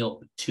open me up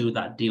to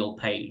that deal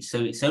page. So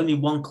it's only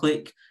one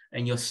click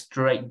and you're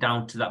straight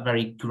down to that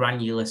very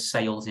granular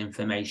sales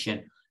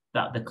information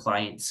that the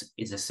client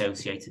is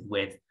associated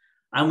with.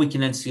 And we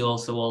can then see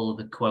also all of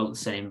the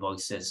quotes and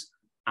invoices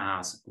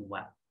as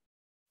well.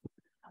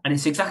 And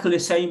it's exactly the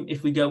same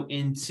if we go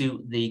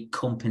into the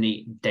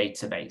company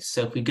database.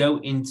 So if we go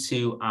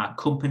into our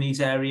companies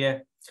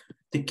area,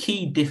 the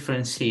key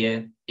difference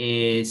here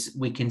is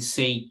we can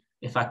see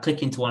if I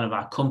click into one of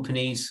our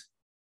companies,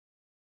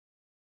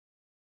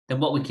 then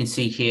what we can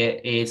see here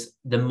is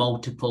the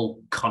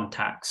multiple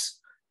contacts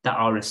that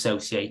are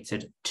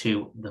associated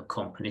to the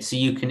company. So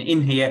you can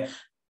in here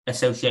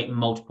associate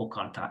multiple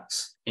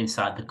contacts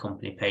inside the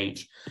company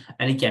page.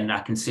 And again, I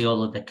can see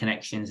all of the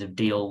connections of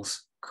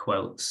deals,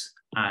 quotes,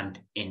 and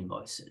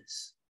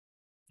invoices.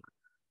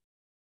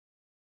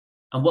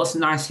 And what's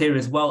nice here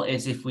as well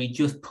is if we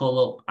just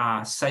pull up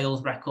our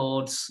sales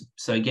records.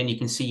 So again, you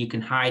can see you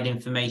can hide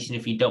information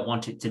if you don't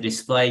want it to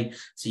display.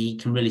 So you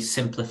can really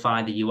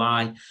simplify the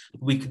UI.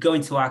 We could go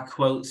into our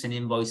quotes and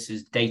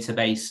invoices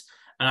database,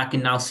 and I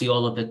can now see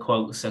all of the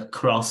quotes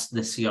across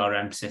the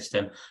CRM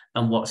system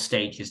and what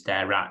stages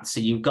they're at. So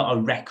you've got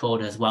a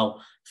record as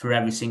well for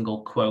every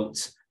single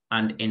quote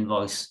and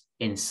invoice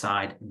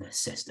inside the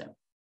system.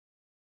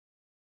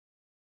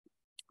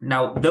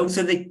 Now, those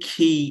are the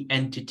key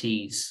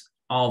entities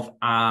of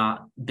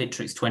our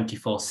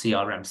Bitrix24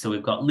 CRM. So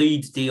we've got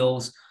leads,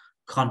 deals,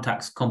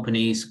 contacts,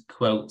 companies,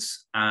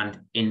 quotes, and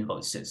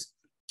invoices.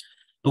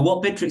 But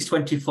what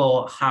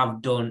Bitrix24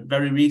 have done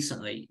very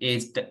recently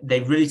is that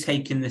they've really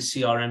taken the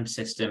CRM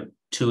system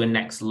to a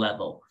next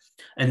level.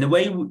 And the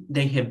way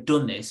they have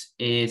done this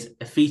is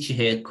a feature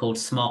here called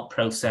Smart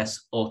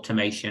Process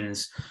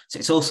Automations. So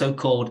it's also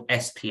called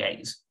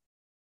SPAs.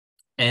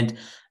 And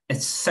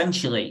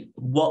essentially,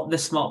 what the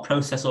Smart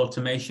Process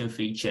Automation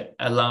feature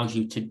allows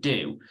you to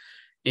do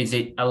is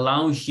it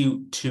allows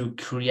you to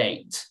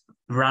create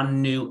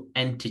brand new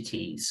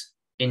entities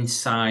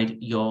inside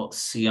your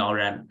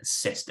CRM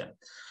system.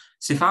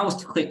 So if I was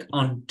to click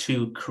on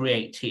to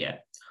create here,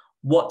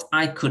 what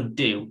I could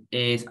do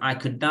is I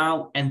could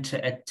now enter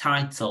a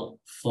title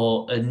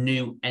for a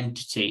new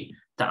entity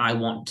that I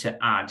want to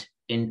add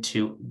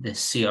into the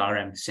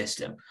CRM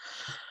system.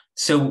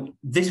 So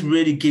this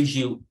really gives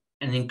you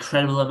an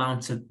incredible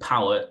amount of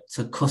power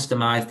to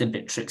customize the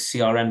Bitrix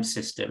CRM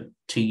system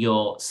to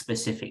your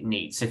specific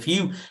needs. So if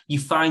you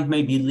find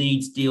maybe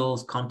leads,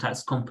 deals,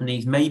 contacts,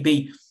 companies,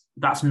 maybe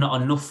that's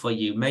not enough for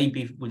you.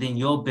 Maybe within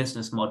your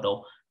business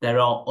model, there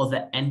are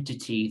other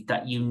entities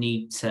that you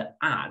need to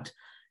add.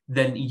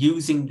 Then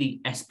using the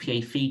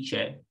SPA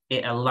feature,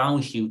 it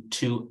allows you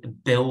to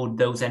build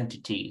those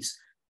entities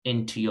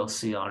into your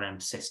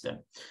CRM system.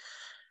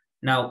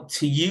 Now,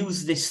 to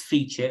use this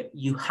feature,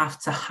 you have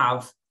to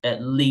have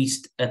at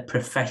least a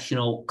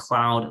professional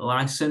cloud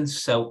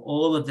license. So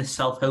all of the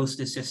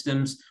self-hosted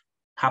systems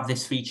have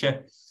this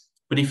feature.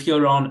 But if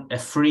you're on a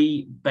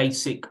free,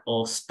 basic,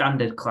 or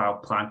standard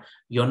cloud plan,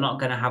 you're not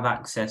going to have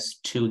access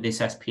to this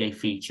SPA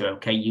feature,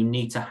 okay? You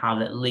need to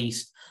have at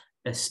least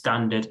a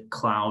standard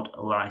cloud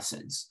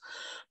license.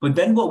 But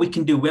then what we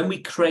can do when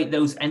we create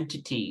those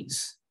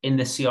entities in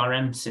the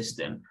CRM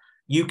system,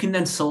 you can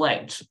then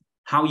select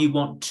how you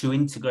want to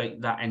integrate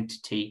that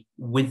entity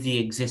with the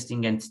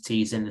existing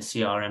entities in the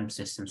CRM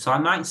system. So I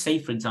might say,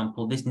 for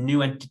example, this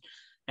new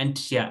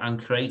entity I'm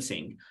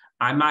creating,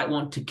 I might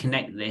want to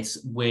connect this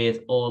with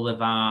all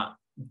of our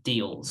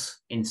deals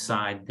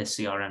inside the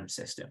CRM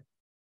system.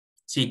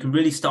 So you can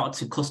really start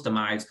to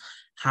customize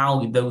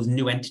how those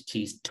new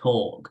entities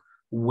talk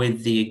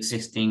with the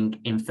existing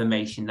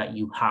information that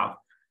you have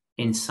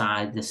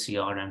inside the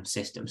CRM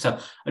system. So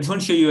I just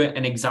want to show you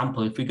an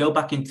example. If we go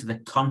back into the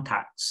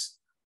contacts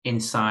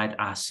inside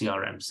our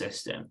CRM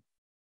system,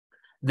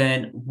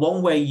 then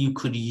one way you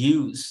could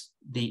use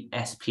the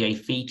SPA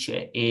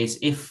feature is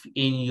if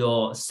in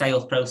your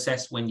sales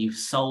process, when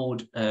you've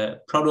sold a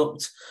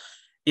product,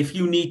 if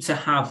you need to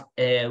have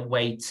a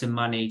way to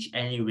manage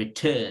any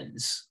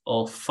returns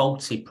or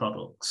faulty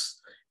products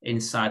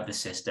inside the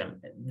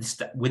system,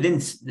 within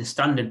the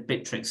standard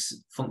Bitrix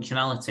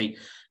functionality,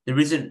 there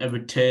isn't a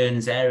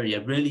returns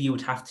area. Really, you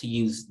would have to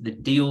use the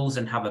deals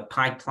and have a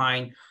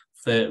pipeline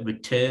for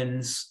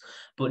returns.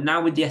 But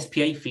now with the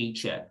SPA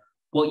feature,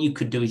 what you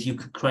could do is you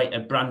could create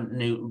a brand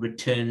new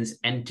returns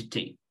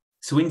entity.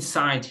 So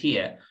inside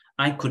here,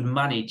 I could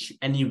manage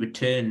any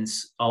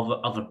returns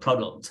of a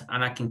product,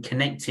 and I can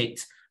connect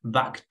it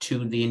back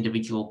to the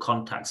individual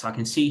contacts. So I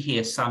can see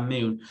here, Sam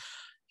Moon,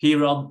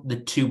 here are the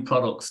 2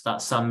 products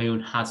that Sam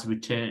Moon has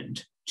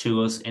returned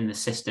to us in the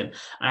system.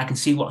 And I can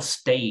see what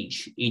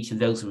stage each of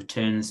those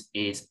returns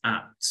is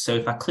at. So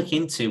if I click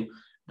into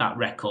that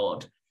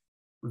record,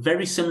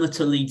 very similar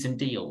to leads and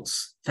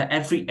deals, for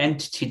every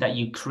entity that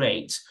you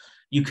create,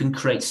 you can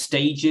create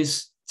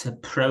stages to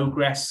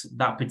progress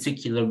that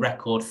particular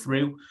record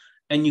through,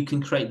 and you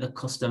can create the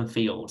custom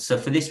field. So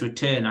for this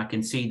return, I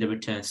can see the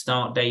return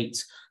start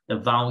date, the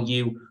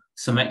value,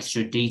 some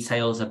extra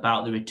details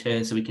about the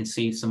return, so we can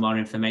see some more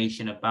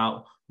information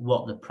about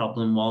what the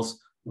problem was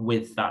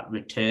with that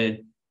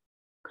return.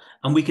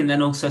 And we can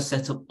then also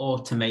set up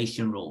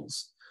automation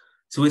rules.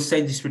 So we'll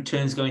say this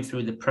return is going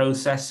through the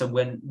process. So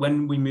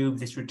when we move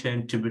this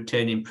return to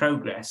return in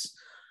progress,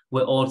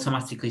 we're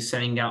automatically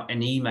sending out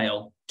an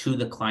email to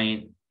the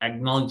client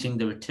acknowledging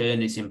the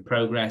return is in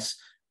progress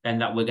and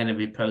that we're going to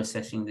be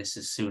processing this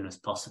as soon as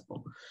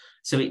possible.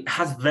 So it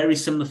has very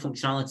similar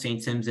functionality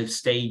in terms of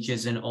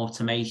stages and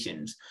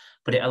automations,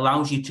 but it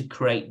allows you to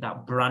create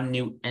that brand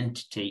new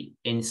entity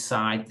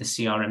inside the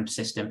CRM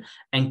system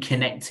and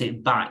connect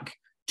it back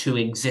to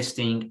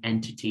existing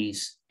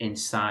entities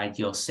inside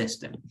your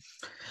system.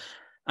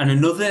 And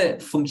another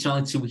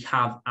functionality we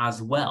have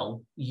as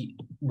well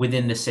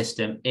within the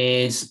system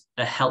is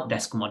a help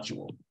desk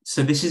module.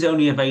 So this is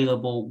only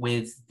available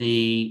with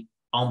the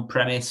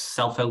on-premise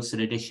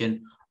self-hosted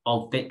edition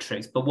of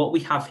Bitrix. But what we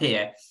have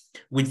here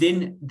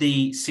within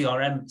the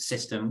CRM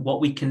system,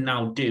 what we can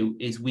now do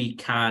is we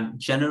can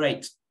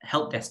generate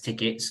help desk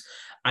tickets,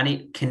 and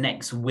it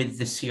connects with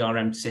the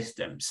CRM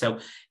system. So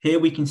here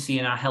we can see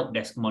in our help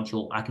desk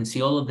module, I can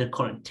see all of the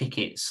current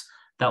tickets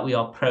that we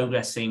are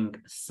progressing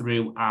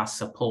through our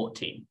support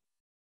team.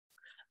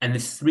 And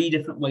there's 3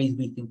 different ways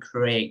we can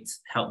create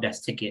help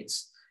desk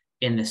tickets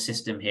in the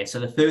system here. So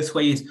the first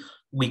way is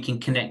we can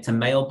connect a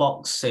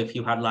mailbox. So if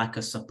you had like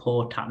a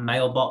support at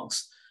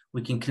mailbox,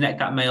 we can connect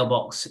that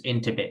mailbox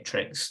into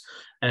Bitrix.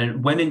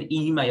 And when an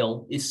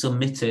email is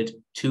submitted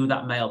to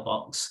that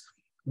mailbox,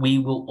 we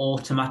will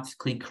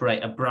automatically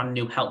create a brand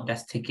new help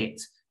desk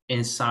ticket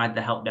inside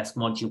the help desk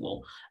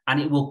module, and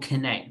it will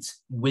connect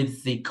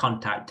with the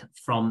contact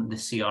from the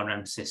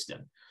CRM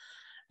system.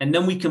 And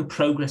then we can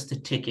progress the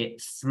ticket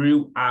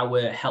through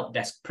our help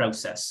desk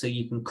process. So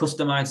you can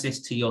customize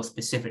this to your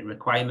specific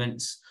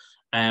requirements.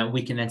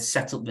 We can then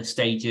set up the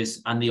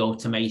stages and the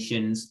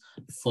automations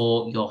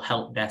for your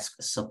help desk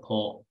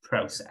support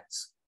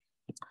process.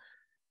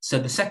 So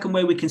the second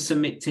way we can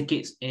submit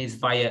tickets is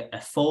via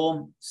a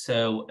form.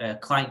 So a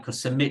client could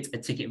submit a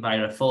ticket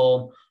via a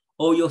form,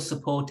 or your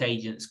support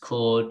agents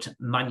could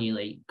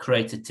manually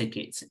create a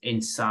ticket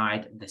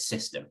inside the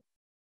system.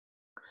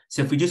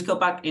 So if we just go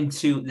back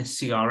into the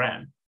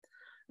CRM,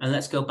 and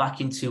let's go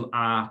back into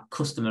our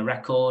customer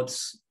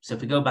records. So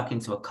if we go back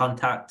into a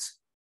contact,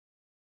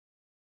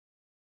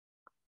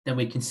 then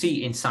we can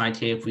see inside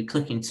here, if we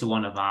click into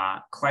one of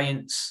our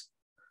clients,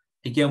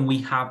 again, we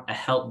have a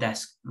help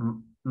desk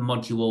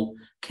module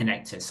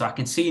connector. So I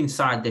can see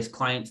inside this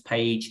client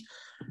page,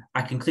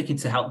 I can click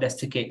into help desk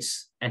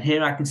tickets, and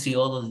here I can see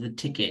all of the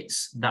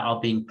tickets that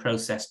are being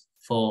processed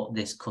for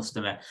this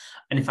customer.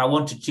 And if I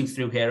wanted to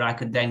through here, I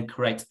could then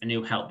create a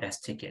new help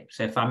desk ticket.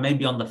 So if I'm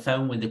maybe on the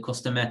phone with the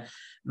customer,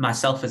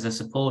 myself as a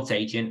support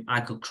agent,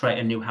 I could create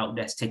a new help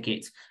desk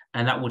ticket,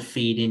 and that would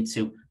feed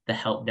into the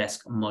help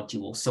desk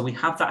module. So we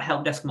have that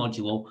help desk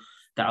module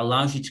that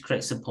allows you to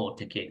create support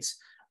tickets,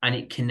 and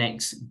it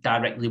connects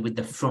directly with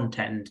the front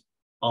end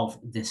of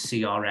the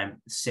CRM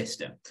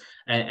system.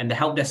 And the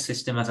help desk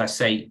system, as I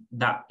say,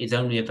 that is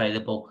only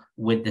available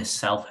with the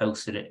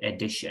self-hosted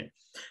edition.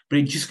 But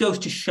it just goes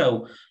to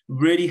show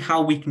really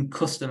how we can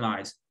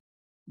customize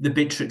the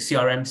Bitrix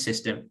CRM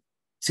system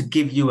to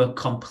give you a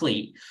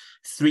complete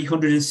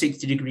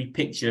 360-degree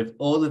picture of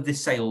all of the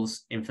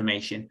sales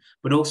information,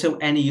 but also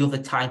any other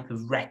type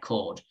of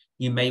record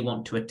you may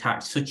want to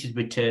attach, such as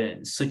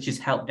returns, such as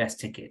help desk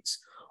tickets,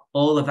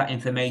 all of that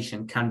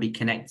information can be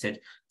connected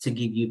to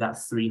give you that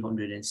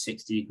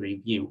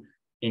 360-degree view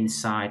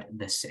inside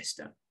the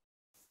system.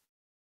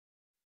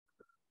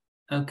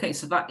 Okay,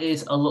 so that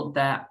is a look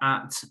there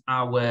at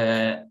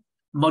our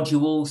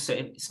modules.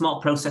 So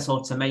smart process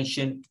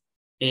automation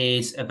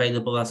is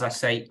available, as I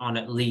say, on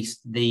at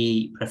least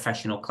the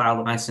professional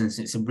cloud license.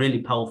 It's a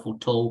really powerful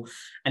tool,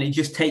 and it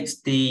just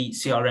takes the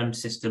CRM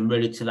system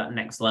really to that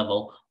next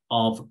level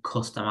of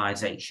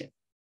customization.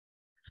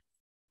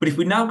 But if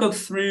we now go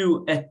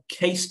through a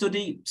case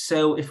study,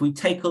 so if we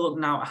take a look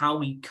now at how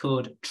we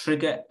could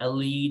trigger a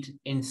lead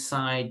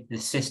inside the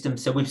system.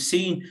 So we've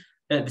seen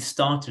at the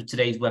start of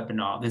today's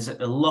webinar, there's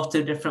a lot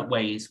of different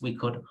ways we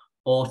could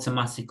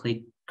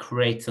automatically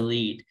create a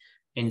lead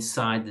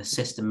inside the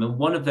system. And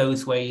one of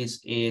those ways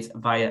is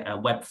via a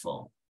web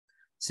form.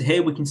 So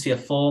here we can see a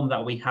form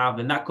that we have,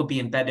 and that could be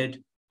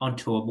embedded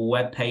onto a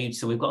web page.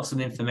 So we've got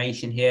some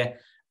information here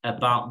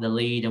about the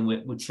lead, and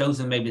we've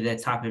chosen maybe the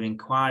type of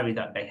inquiry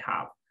that they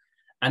have.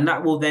 And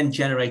that will then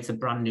generate a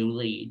brand new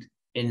lead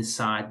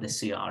inside the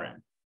CRM.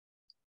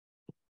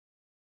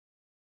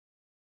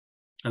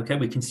 Okay,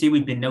 we can see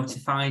we've been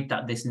notified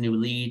that this new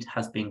lead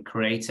has been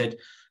created.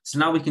 So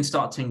now we can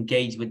start to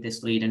engage with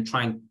this lead and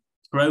try and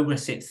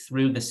progress it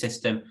through the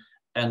system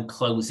and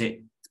close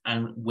it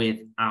with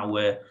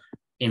our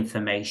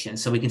information.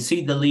 So we can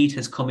see the lead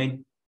has come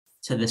in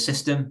to the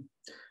system,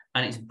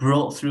 and it's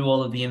brought through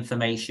all of the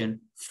information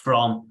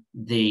from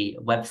the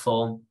web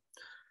form.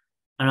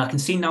 And I can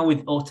see now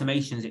with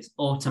automations, it's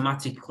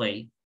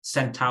automatically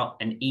sent out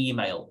an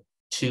email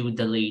to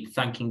the lead,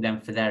 thanking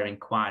them for their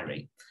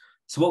inquiry.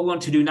 So what we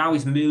want to do now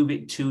is move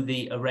it to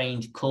the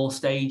arrange call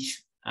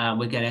stage.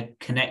 We're going to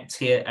connect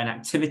here an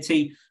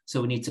activity.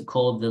 So we need to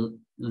call the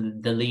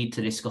lead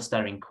to discuss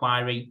their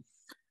inquiry.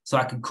 So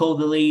I can call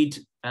the lead.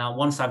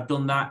 Once I've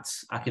done that,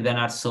 I can then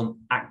add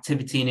some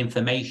activity and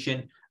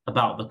information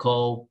about the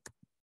call.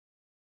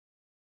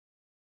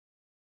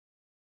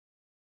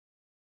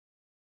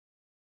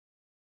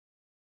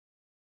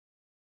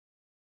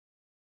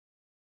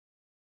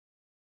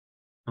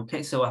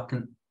 Okay, so I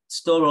can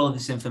store all of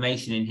this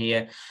information in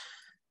here.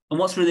 And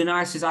what's really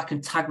nice is I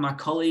can tag my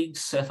colleagues.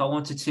 So if I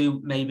wanted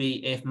to,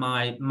 maybe if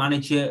my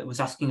manager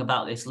was asking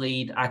about this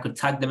lead, I could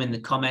tag them in the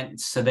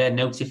comments so they're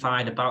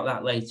notified about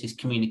that latest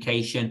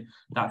communication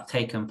that's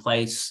taken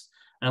place.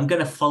 And I'm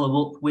going to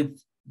follow up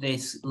with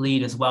this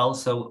lead as well.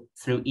 So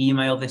through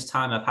email this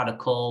time, I've had a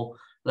call.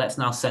 Let's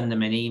now send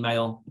them an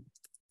email.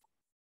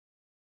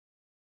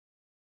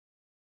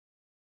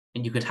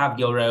 And you could have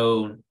your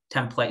own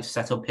templates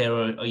set up here,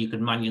 or you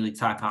could manually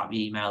type out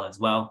the email as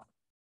well.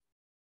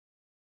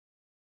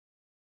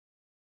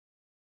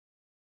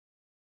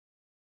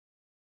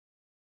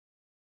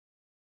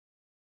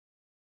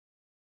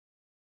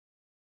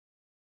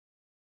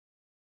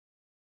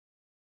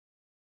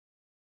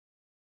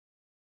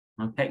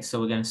 Okay, so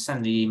we're going to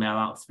send the email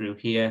out through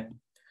here.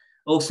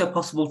 Also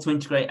possible to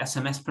integrate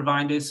SMS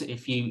providers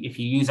if you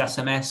use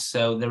SMS.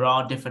 So there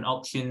are different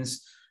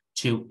options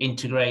to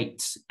integrate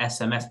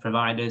SMS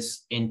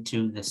providers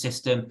into the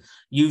system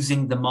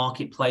using the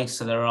marketplace.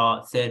 So there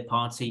are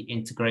third-party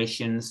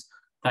integrations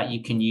that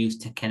you can use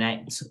to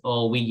connect,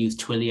 or we use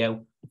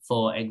Twilio,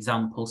 for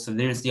example. So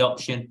there is the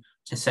option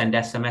to send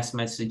SMS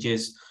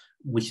messages,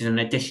 which is an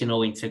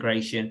additional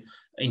integration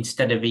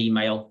instead of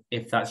email,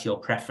 if that's your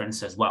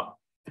preference as well.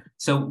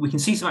 So we can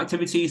see some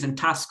activities and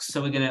tasks.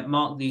 So we're going to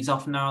mark these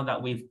off now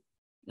that we've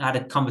had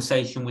a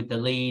conversation with the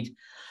lead.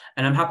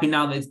 And I'm happy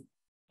now that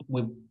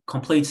we've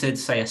completed,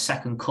 say, a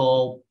second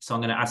call. So I'm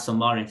going to add some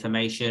more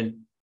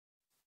information.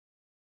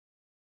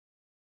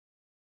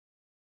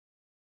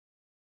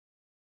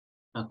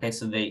 Okay,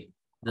 so the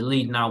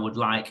lead now would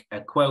like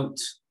a quote.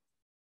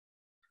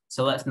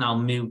 So let's now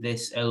move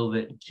this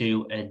over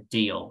to a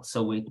deal.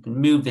 So we can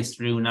move this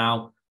through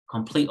now,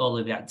 complete all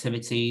of the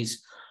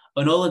activities.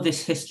 And all of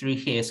this history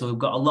here, so we've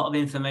got a lot of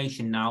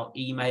information now,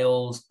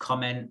 emails,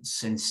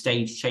 comments, and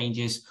stage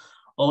changes.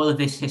 All of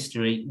this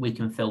history we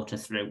can filter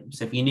through.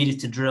 So if you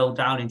needed to drill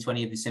down into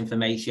any of this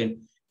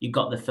information, you've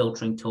got the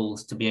filtering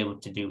tools to be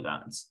able to do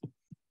that.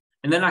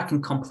 And then I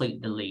can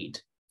complete the lead.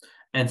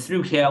 And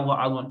through here, what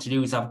I want to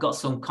do is I've got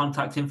some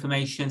contact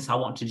information. So I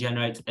want to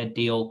generate a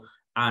deal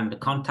and a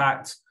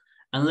contact.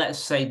 And let's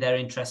say they're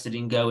interested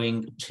in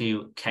going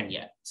to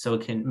Kenya. So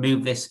we can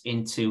move this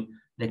into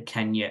the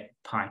Kenya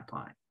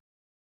pipeline.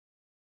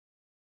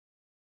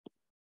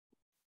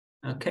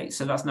 Okay,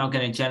 so that's now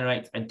going to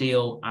generate a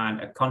deal and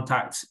a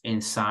contact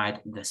inside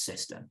the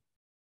system.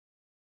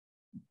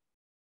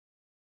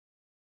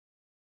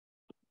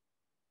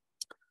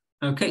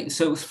 Okay,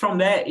 so from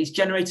there, it's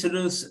generated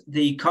us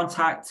the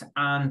contact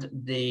and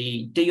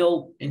the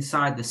deal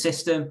inside the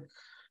system.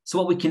 So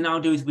what we can now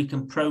do is we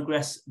can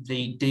progress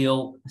the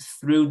deal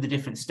through the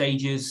different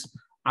stages.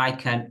 I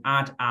can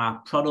add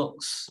our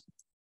products.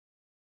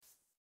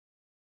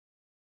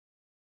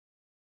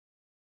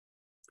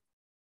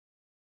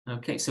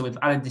 Okay, so we've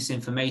added this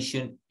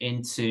information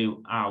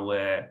into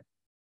our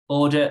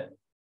order.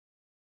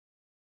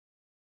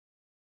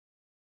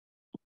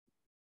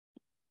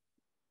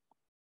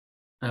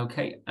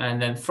 Okay,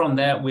 and then from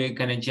there, we're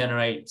going to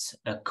generate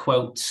a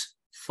quote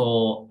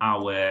for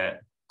our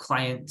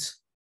client.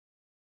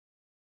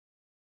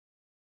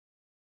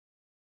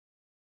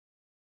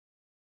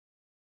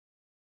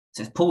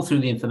 So pull through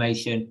the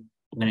information.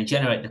 I'm going to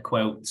generate the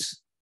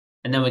quotes,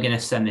 and then we're going to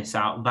send this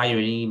out via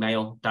an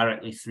email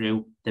directly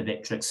through the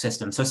Bitrix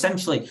system. So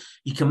essentially,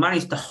 you can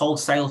manage the whole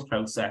sales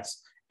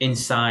process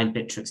inside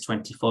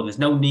Bitrix24. There's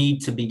no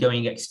need to be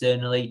going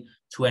externally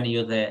to any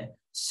other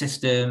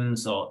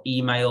systems or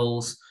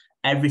emails.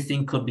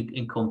 Everything could be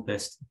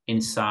encompassed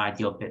inside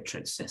your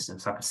Bitrix system.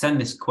 So I can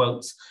send this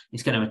quote.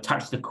 It's going to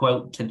attach the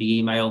quote to the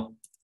email.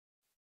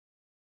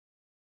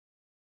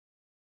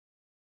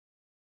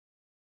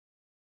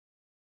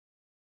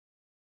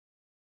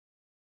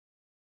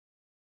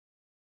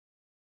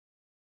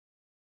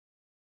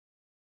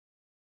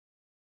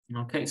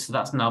 Okay, so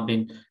that's now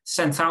been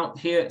sent out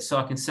here. So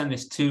I can send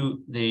this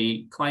to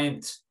the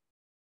client.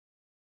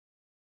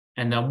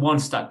 And then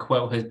once that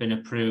quote has been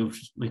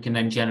approved, we can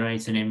then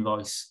generate an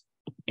invoice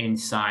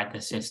inside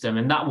the system.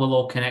 And that will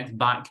all connect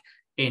back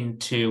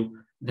into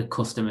the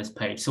customer's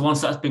page. So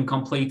once that's been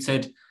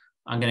completed,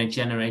 I'm going to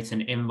generate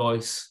an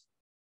invoice.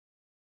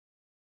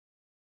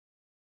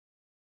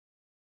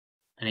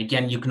 And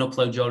again, you can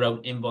upload your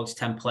own invoice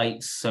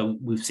templates. So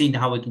we've seen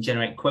how we can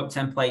generate quote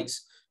templates.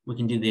 We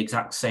can do the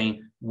exact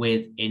same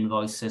with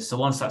invoices. So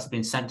once that's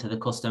been sent to the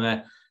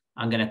customer,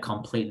 I'm going to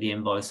complete the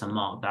invoice and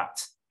mark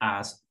that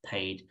as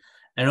paid.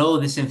 And all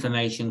of this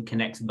information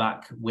connects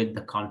back with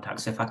the contact.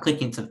 So if I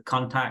click into the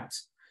contact,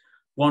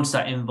 once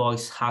that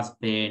invoice has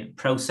been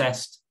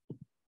processed,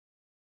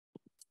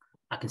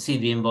 I can see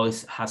the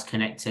invoice has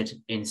connected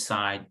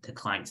inside the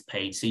client's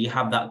page. So you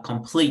have that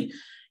complete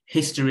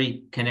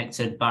history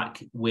connected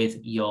back with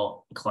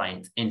your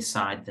client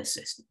inside the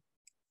system.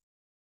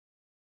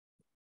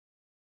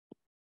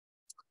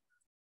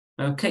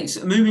 Okay,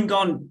 so moving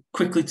on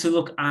quickly to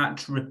look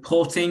at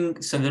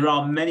reporting. So there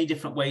are many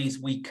different ways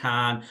we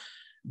can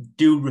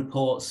do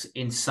reports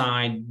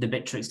inside the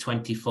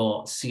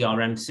Bitrix24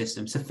 CRM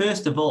system. So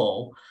first of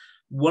all,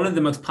 one of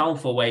the most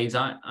powerful ways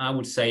I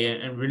would say,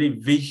 and really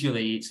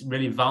visually, it's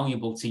really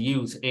valuable to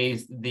use,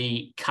 is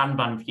the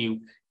Kanban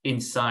view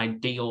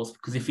inside deals.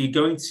 Because if you're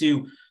going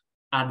to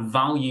add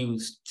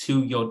values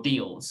to your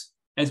deals,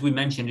 as we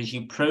mentioned, as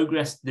you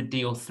progress the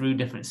deal through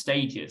different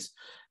stages,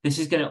 this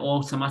is going to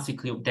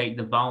automatically update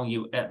the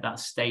value at that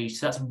stage.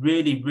 So that's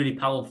really, really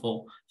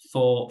powerful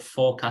for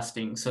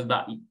forecasting, so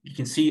that you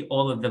can see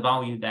all of the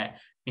value there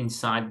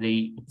inside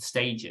the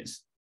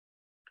stages.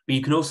 But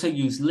you can also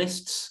use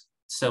lists.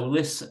 So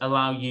lists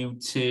allow you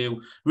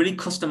to really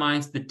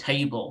customize the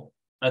table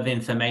of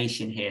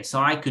information here.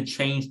 So I could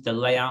change the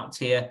layout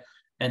here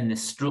and the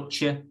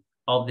structure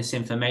of this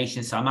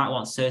information. So I might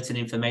want certain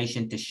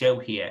information to show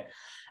here.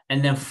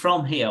 And then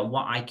from here,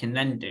 what I can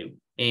then do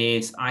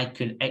is I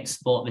could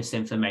export this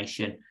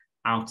information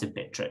out of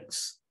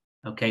Bitrix.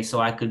 Okay, so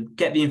I could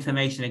get the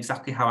information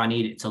exactly how I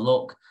need it to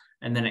look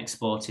and then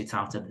export it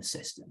out of the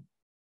system.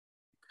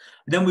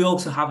 Then we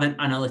also have an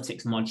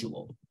analytics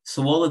module.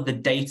 So all of the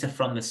data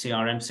from the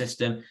CRM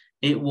system,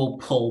 it will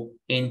pull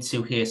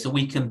into here. So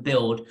we can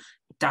build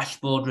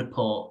dashboard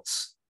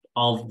reports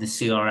of the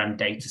CRM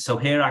data. So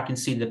here I can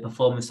see the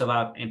performance of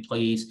our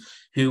employees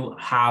who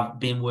have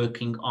been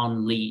working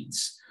on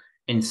leads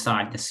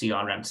inside the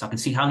CRM. So I can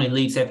see how many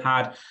leads they've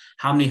had,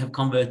 how many have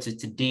converted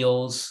to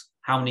deals,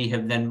 how many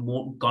have then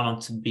gone on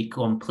to be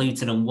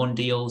completed and won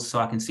deals, so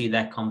I can see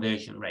their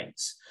conversion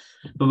rates.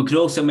 But we could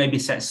also maybe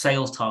set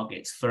sales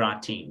targets for our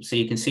team, so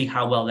you can see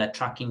how well they're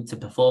tracking to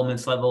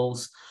performance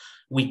levels.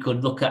 We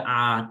could look at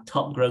our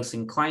top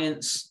grossing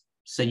clients,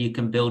 so you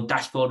can build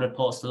dashboard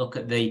reports to look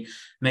at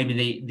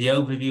maybe the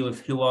overview of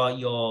who are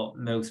your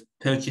most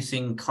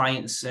purchasing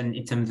clients and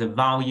in terms of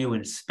value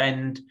and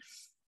spend.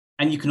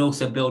 And you can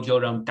also build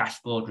your own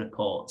dashboard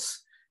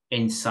reports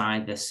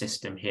inside the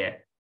system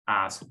here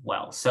as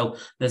well. So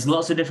there's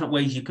lots of different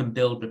ways you can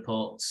build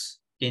reports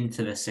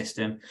into the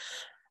system.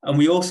 And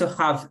we also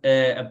have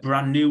a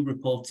brand new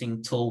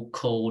reporting tool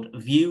called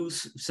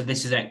Views. So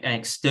this is an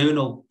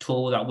external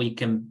tool that we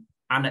can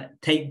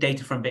take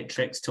data from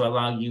Bitrix to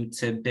allow you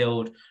to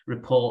build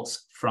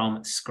reports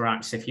from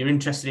scratch. So if you're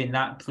interested in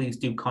that, please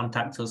do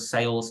contact us,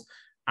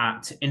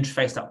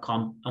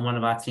 sales@interface.com, and one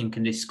of our team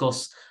can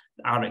discuss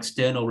our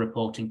external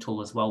reporting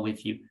tool as well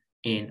with you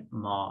in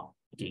more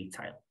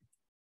detail.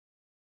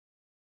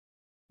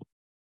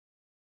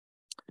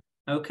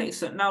 Okay,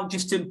 so now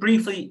just to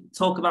briefly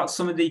talk about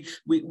some of the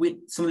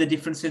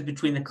differences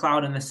between the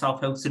cloud and the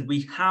self-hosted.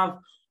 We have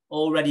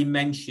already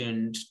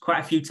mentioned quite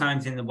a few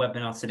times in the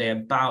webinar today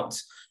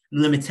about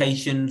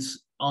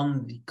limitations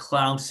on the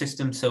cloud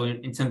system. So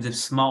in terms of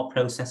smart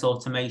process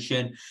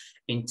automation,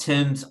 in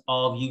terms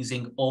of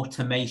using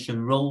automation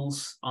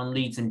rules on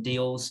leads and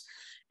deals.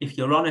 If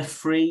you're on a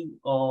free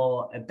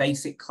or a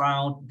basic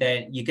cloud,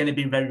 then you're going to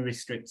be very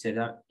restricted.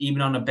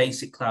 Even on a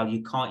basic cloud,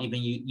 you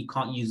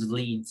can't use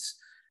leads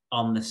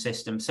on the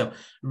system. So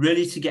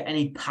really, to get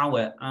any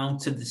power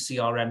out of the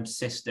CRM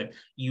system,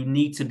 you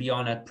need to be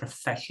on a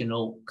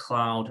professional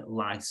cloud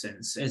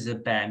license as a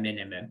bare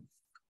minimum.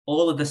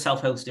 all of the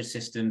self-hosted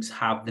systems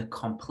have the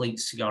complete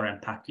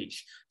CRM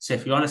package. So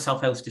if you're on a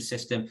self-hosted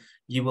system,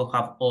 you will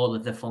have all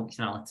of the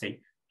functionality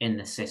in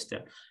the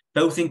system.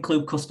 Both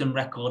include custom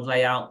record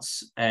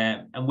layouts,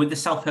 and with the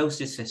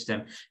self-hosted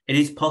system, it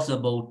is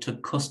possible to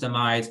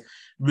customize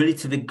really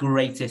to the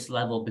greatest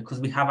level because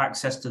we have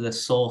access to the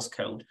source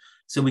code.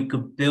 So we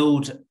could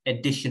build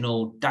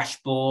additional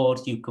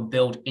dashboards, you could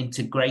build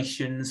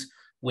integrations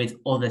with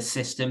other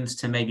systems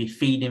to maybe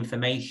feed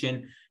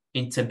information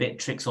into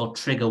Bitrix or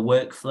trigger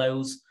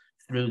workflows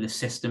through the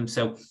system.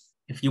 So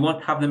if you want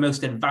to have the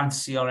most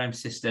advanced CRM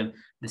system,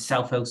 the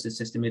self-hosted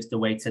system is the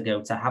way to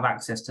go to have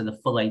access to the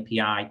full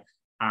API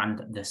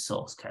and the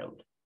source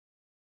code.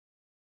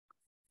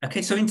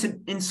 Okay, so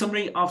in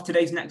summary of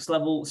today's Next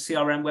Level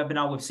CRM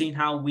webinar, we've seen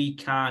how we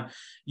can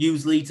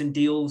use leads and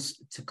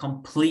deals to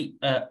complete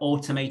an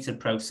automated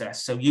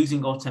process. So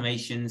using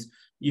automations,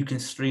 you can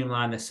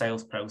streamline the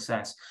sales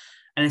process.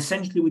 And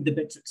essentially with the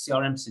Bitrix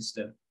CRM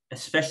system,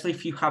 especially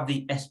if you have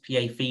the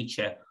SPA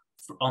feature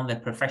on the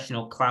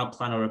professional cloud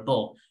plan or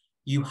above,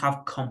 you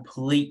have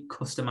complete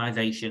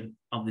customization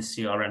of the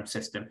CRM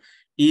system,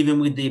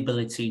 even with the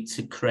ability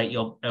to create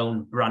your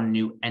own brand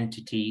new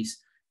entities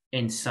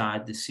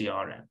inside the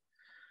CRM.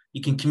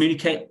 You can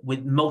communicate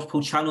with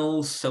multiple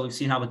channels. So we've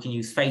seen how we can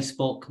use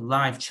Facebook,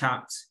 live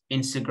chat,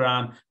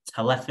 Instagram,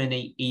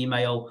 telephony,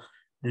 email.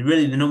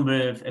 Really, the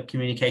number of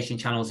communication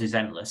channels is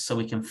endless. So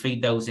we can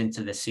feed those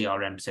into the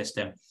CRM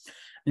system.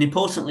 And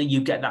importantly, you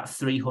get that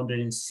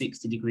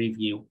 360-degree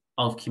view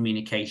of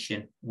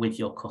communication with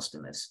your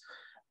customers.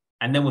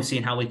 And then we're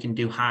seeing how we can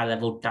do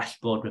high-level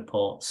dashboard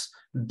reports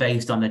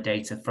based on the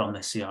data from the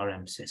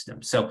CRM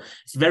system. So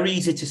it's very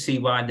easy to see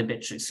why the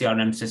Bitrix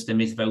CRM system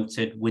is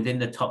voted within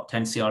the top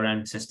 10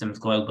 CRM systems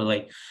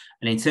globally.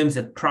 And in terms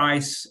of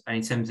price and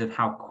in terms of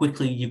how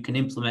quickly you can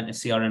implement a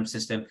CRM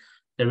system,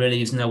 there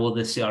really is no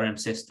other CRM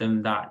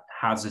system that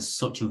has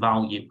such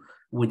value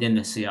within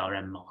the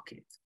CRM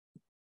market.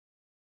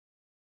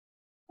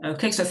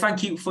 Okay, so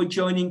thank you for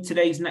joining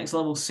today's Next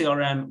Level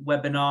CRM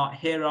webinar.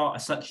 Here are a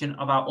selection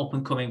of our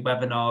up-and-coming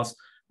webinars.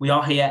 We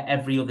are here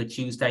every other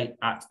Tuesday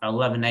at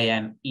 11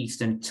 a.m.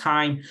 Eastern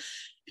Time.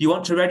 If you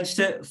want to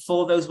register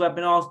for those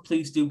webinars,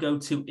 please do go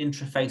to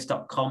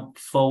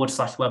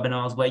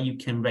intraface.com/webinars where you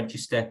can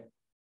register.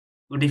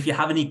 But if you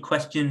have any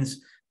questions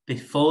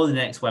before the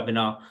next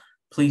webinar,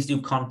 please do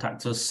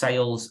contact us,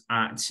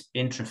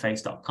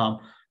 sales@intraface.com.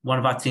 One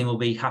of our team will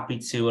be happy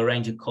to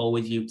arrange a call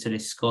with you to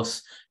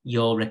discuss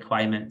your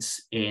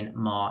requirements in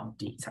more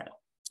detail.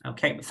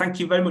 Okay, thank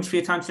you very much for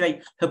your time today.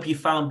 Hope you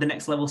found the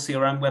Next Level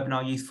CRM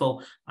webinar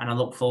useful, and I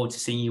look forward to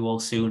seeing you all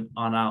soon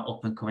on our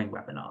up and coming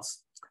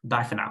webinars.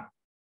 Bye for now.